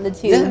 dropped it on the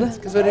tube. Yeah,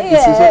 because what it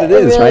is,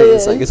 really right?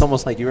 Is. It's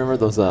almost like you remember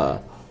those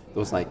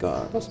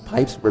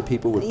pipes where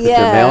people would put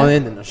their mail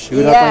in and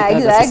shoot up like that.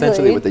 Exactly. That's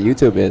essentially what the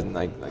YouTube is, and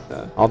like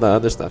all the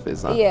other stuff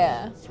is.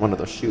 It's one of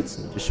those shoots,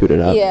 and you just shoot it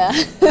up. Yeah.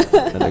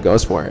 And it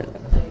goes for it.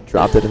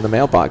 Dropped it in the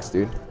mailbox,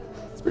 dude.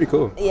 It's pretty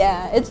cool.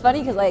 Yeah, it's funny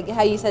because like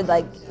how you said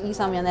like you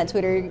saw me on that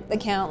Twitter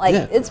account. Like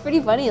it's pretty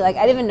funny. Like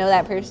I didn't even know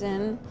that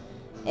person.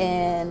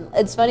 And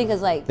it's funny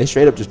because like they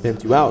straight up just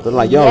pimped you out. They're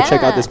like, "Yo,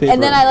 check out this paper."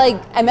 And then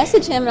I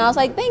messaged him and I was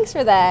like, "Thanks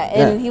for that."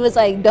 And he was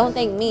like, "Don't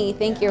thank me,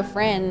 thank your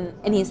friend."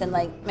 And he said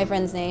like my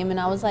friend's name, and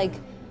I was like,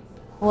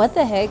 "What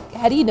the heck?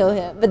 How do you know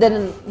him?" But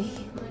then,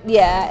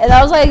 and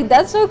I was like,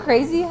 "That's so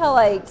crazy how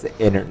like it's the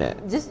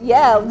internet." Just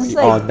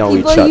like all know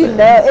people each other. you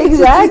know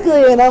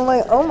exactly." And I'm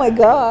like, "Oh my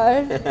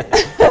god."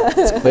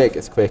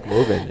 It's quick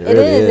moving. It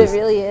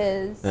really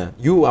is. Yeah.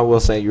 I will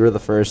say, you're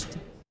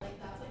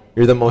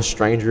the most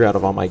stranger out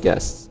of all my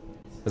guests.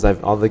 Because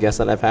all the guests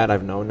that I've had,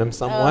 I've known them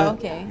somewhat. Oh,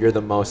 okay. You're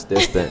the most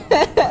distant.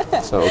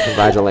 So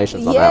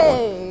congratulations on Yay. that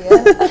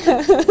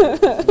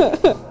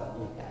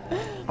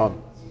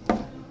one.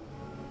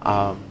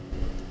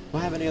 Do I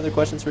have any other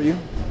questions for you?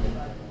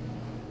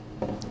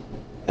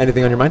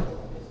 Anything on your mind?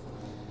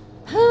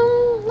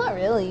 Not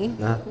really.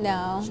 Nah?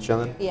 No. Just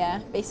chilling?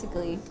 Yeah,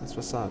 basically. That's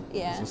what's up.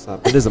 Yeah. That's what's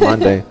up. It is a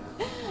Monday.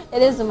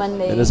 It is a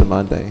Monday. It is a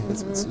Monday.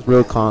 It's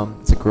real calm.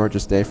 It's a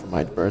gorgeous day for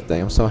my birthday.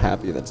 I'm so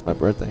happy that it's my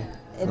birthday.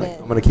 It is.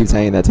 I'm going to keep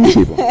saying that to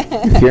people.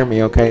 You hear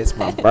me, okay? It's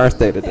my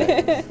birthday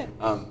today.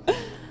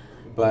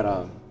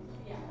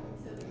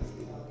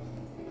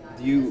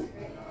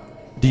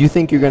 Do you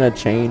think you're going to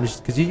change?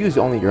 Because you use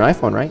only your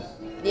iPhone, right?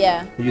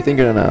 Yeah. You think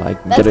you're gonna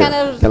like That's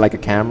get like a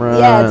camera?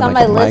 Yeah, it's on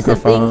like my a list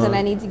of things microphone? that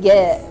I need to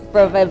get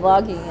for my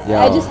vlogging. Yo.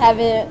 I just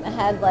haven't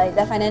had like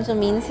the financial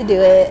means to do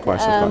it. Of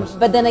course.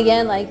 But then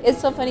again, like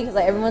it's so funny because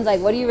like everyone's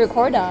like, "What do you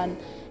record on?"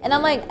 And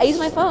I'm like, "I use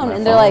my phone," My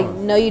and they're like,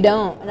 phone. "No, you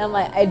don't." And I'm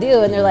like, "I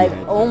do," and they're like,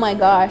 Yeah, "Oh my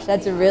gosh,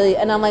 that's a really,"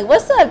 and I'm like,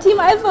 "What's up, Team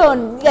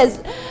iPhone?" You guys,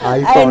 I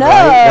iPhone, know.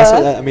 right? That's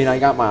what I mean. I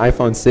got my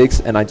iPhone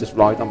 6 and I just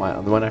vlogged on my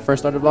when I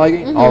first started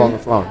vlogging, all on the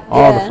phone,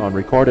 all on the Yeah. phone,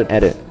 record and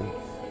edit.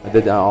 I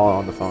did that all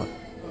on the phone,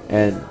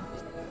 and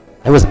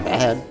it wasn't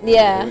bad.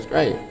 Yeah. It was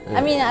great. I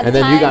mean, at and the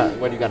then you time- got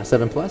what? You got a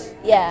 7 Plus,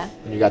 Yeah.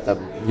 and you got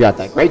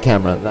that great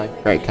camera.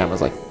 That great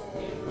camera's like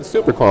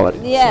super quality.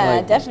 So, Yeah,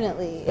 like,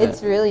 definitely. yeah.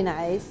 It's really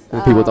nice.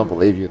 and people don't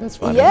believe you. That's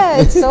funny. Yeah,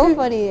 it's so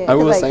funny. I 'cause,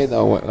 will like, say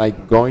though,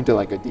 like going to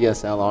like a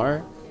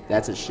DSLR,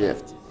 that's a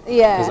shift.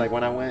 Yeah. Because like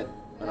when I went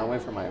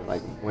for my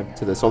went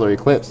to the solar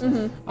eclipse,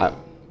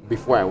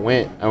 before I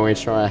made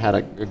sure I had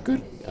a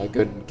good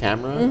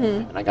camera,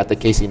 and I got the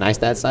Casey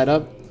Neistat side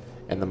up,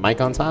 and the mic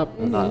on top.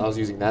 And I was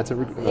using that to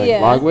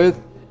Yeah. vlog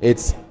with.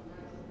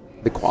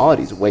 The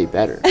quality's way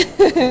better,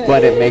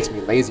 but it makes me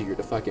lazier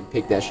to fucking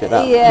pick that shit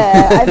up.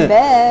 Yeah, I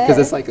bet. Because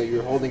it's like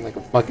you're holding like a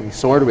fucking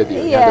sword with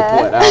you. You Yeah. have to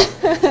pull it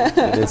out,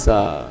 and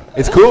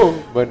it's cool,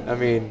 but I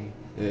mean,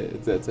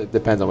 it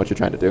depends on what you're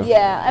trying to do.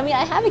 Yeah, I mean,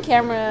 I have a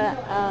camera.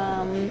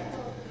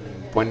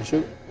 Point and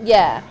shoot.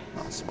 Yeah,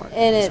 Oh, smart.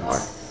 and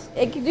Smart.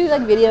 it can do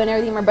like video and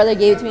everything. My brother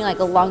gave it to me like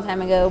a long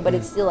time ago, but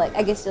it's still like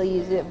I can still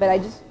use it. But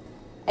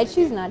I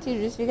choose not to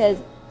just because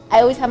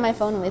I always have my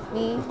phone with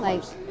me,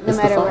 like no It's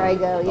the matter phone. where I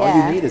go. All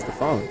Yeah, you need is the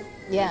phone.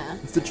 yeah,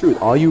 It's the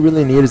truth. All you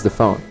really need is the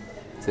phone.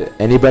 To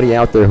anybody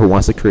out there who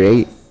wants to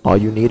create, all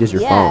you need is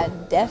your yeah,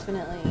 phone.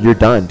 definitely. You're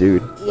done,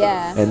 dude.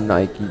 Yeah, And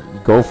like, you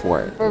go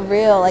for it. for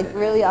real. Like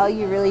really, all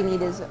you really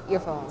need is your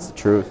phone. It's the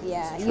truth.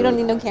 Yeah, It's the you don't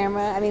truth. need no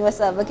camera. I mean, what's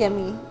up? Look at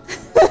me.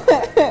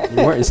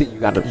 You see, you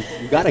got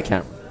a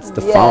camera. It's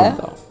the Yeah. phone,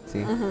 though. See,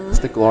 it's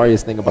the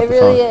glorious thing about It the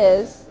really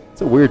phone. is.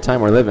 It's a weird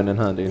time we're living in,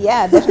 huh, dude?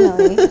 Yeah,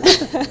 definitely.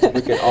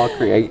 We can all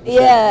create.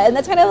 Yeah, and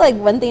that's kind of like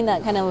one thing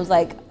that kind of was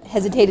like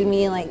hesitated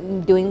me in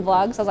like doing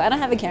vlogs. I was like, I don't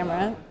have a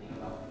camera.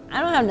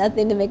 I don't have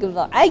nothing to make a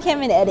vlog. I can't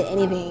even edit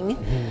anything.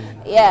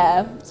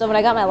 Yeah. So when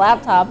I got my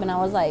laptop and I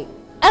was like,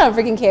 I don't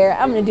freaking care.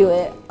 I'm gonna do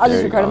it. I'll There just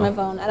you record on go. my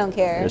phone. I don't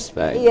care.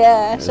 Respect.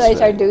 Yeah. So I Respect.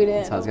 started doing it.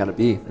 That's how it's gotta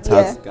be. That's how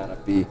Yeah. it's gotta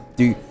be.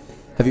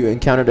 Have you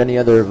encountered any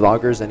other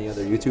vloggers, any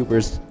other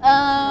YouTubers,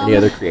 any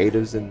other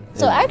creatives? So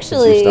since you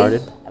actually,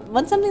 started?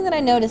 something that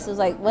I noticed was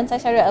like once I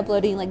started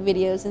uploading like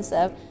videos and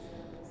stuff.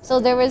 So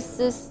there was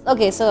this.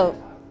 Okay, so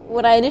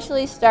when I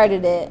initially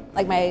started it,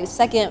 like my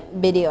second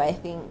video, I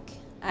think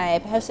I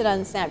posted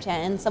on Snapchat,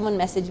 and someone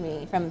messaged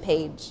me from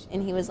Paige,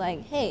 and he was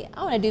like, "Hey,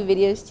 I want to do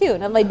videos too,"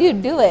 and I'm like,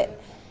 "Dude, do it."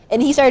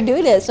 And he started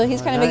doing it, so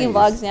he's Oh, kind of making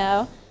nice. vlogs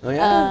now. Oh,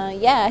 yeah?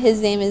 Yeah.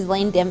 His name is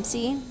Lane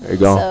Dempsey. There you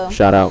go.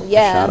 Shout out.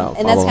 Yeah, Shout out.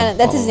 and that's Follow him.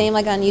 that's his Follow him. name,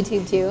 like on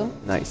YouTube too.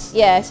 Nice.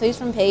 Yeah, so he's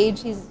from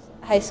Page. He's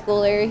a high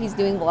schooler. He's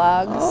doing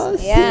vlogs. Oh,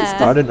 see, yeah,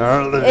 started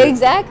early.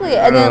 Exactly.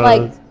 And then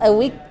like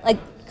a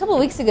couple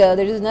weeks ago,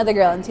 there's another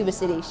girl in Tuba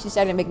City. She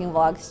started making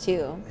vlogs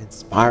too.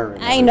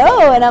 Inspiring. I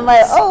know, and I'm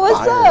like, oh,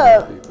 what's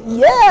up? Inspiring people.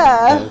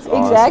 Yeah, That's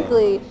awesome.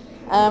 exactly.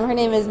 Her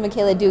name is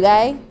Michaela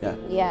Dugai. Yeah.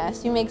 Yeah,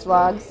 she makes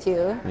vlogs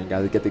too. You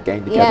gotta get the gang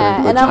together. Yeah,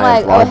 do a and I'm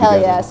giant like, oh vlog hell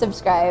together. yeah,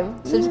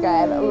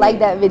 subscribe, like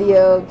that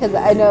video because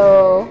I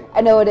know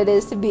what it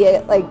is to be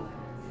a, like,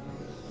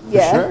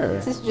 yeah, sure.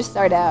 to just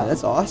start out.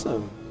 That's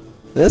awesome.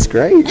 That's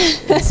great.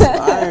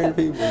 Inspiring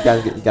people.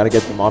 You gotta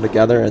get them all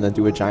together and then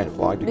do a giant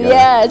vlog together.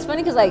 Yeah, it's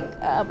funny because like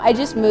I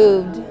just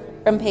moved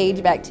from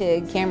Page back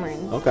to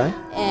Cameron. Okay.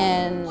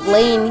 And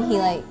Lane, he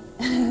like,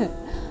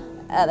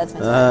 that's my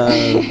son.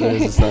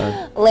 There's a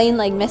son. Lane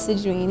like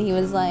messaged me and he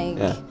was like,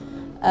 Yeah.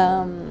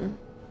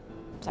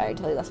 sorry, I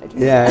totally lost my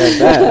train. Yeah,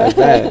 I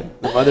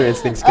bet. The mother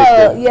instincts kicked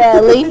Oh in. yeah,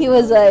 Lane. He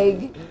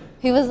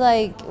was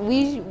like,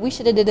 we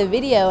should have did a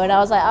video, and I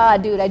was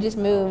like, dude, I just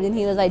moved, and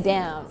he was like,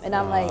 damn, and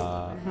I'm like,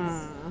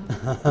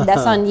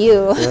 that's on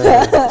you.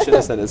 Should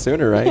have said it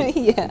sooner, right?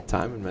 Yeah.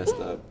 Timing messed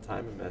up.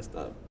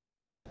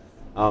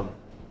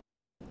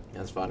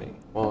 That's funny.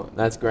 Well,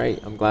 that's great.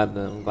 I'm glad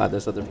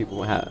there's other people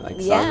who have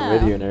like starting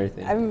with you and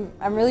everything.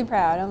 I'm really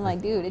proud. I'm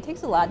like, dude, it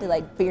takes a lot to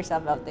like put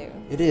yourself out there.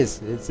 It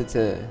is. It's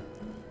an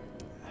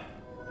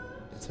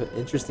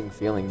interesting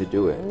feeling to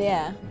do it.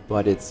 Yeah.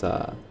 But it's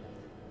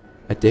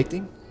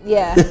addicting.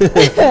 Yeah.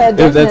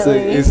 If that's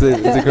it's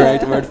a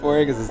correct word for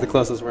it, because it's the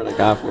closest word I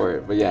got for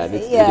it. But yeah, it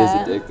is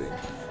addicting.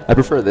 I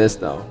prefer this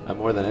though.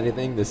 More than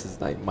anything, this is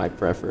like my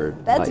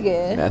preferred That's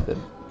good. method.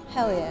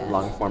 Hell yeah.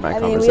 Long format I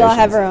mean, conversations. we all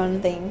have our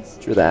own things.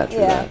 True that.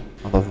 Yeah.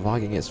 Although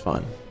vlogging is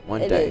fun.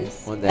 One It day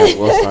is. we'll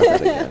start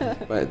that again.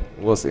 But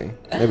we'll see.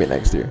 Maybe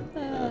next year.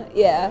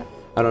 Yeah.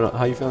 I don't know.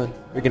 How you feeling?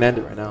 We can end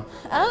it right now.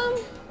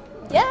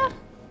 Yeah.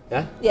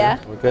 Yeah? Yeah.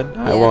 We're good? All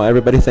right, Yeah. well,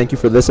 everybody, thank you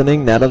for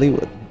listening. Natalie,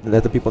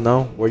 let the people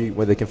know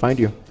where they can find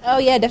you. Oh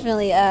yeah,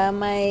 definitely.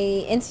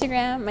 My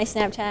Instagram, my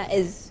Snapchat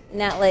is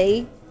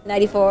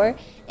Natlay94,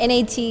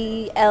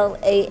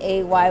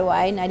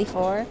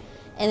 Natlay94,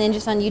 and then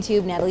just on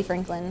YouTube, Natalie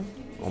Franklin.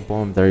 Boom,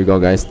 boom. There you go,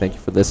 guys. Thank you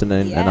for listening,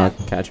 and Yeah.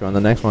 I'll catch you on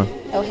the next one.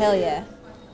 Oh, hell yeah.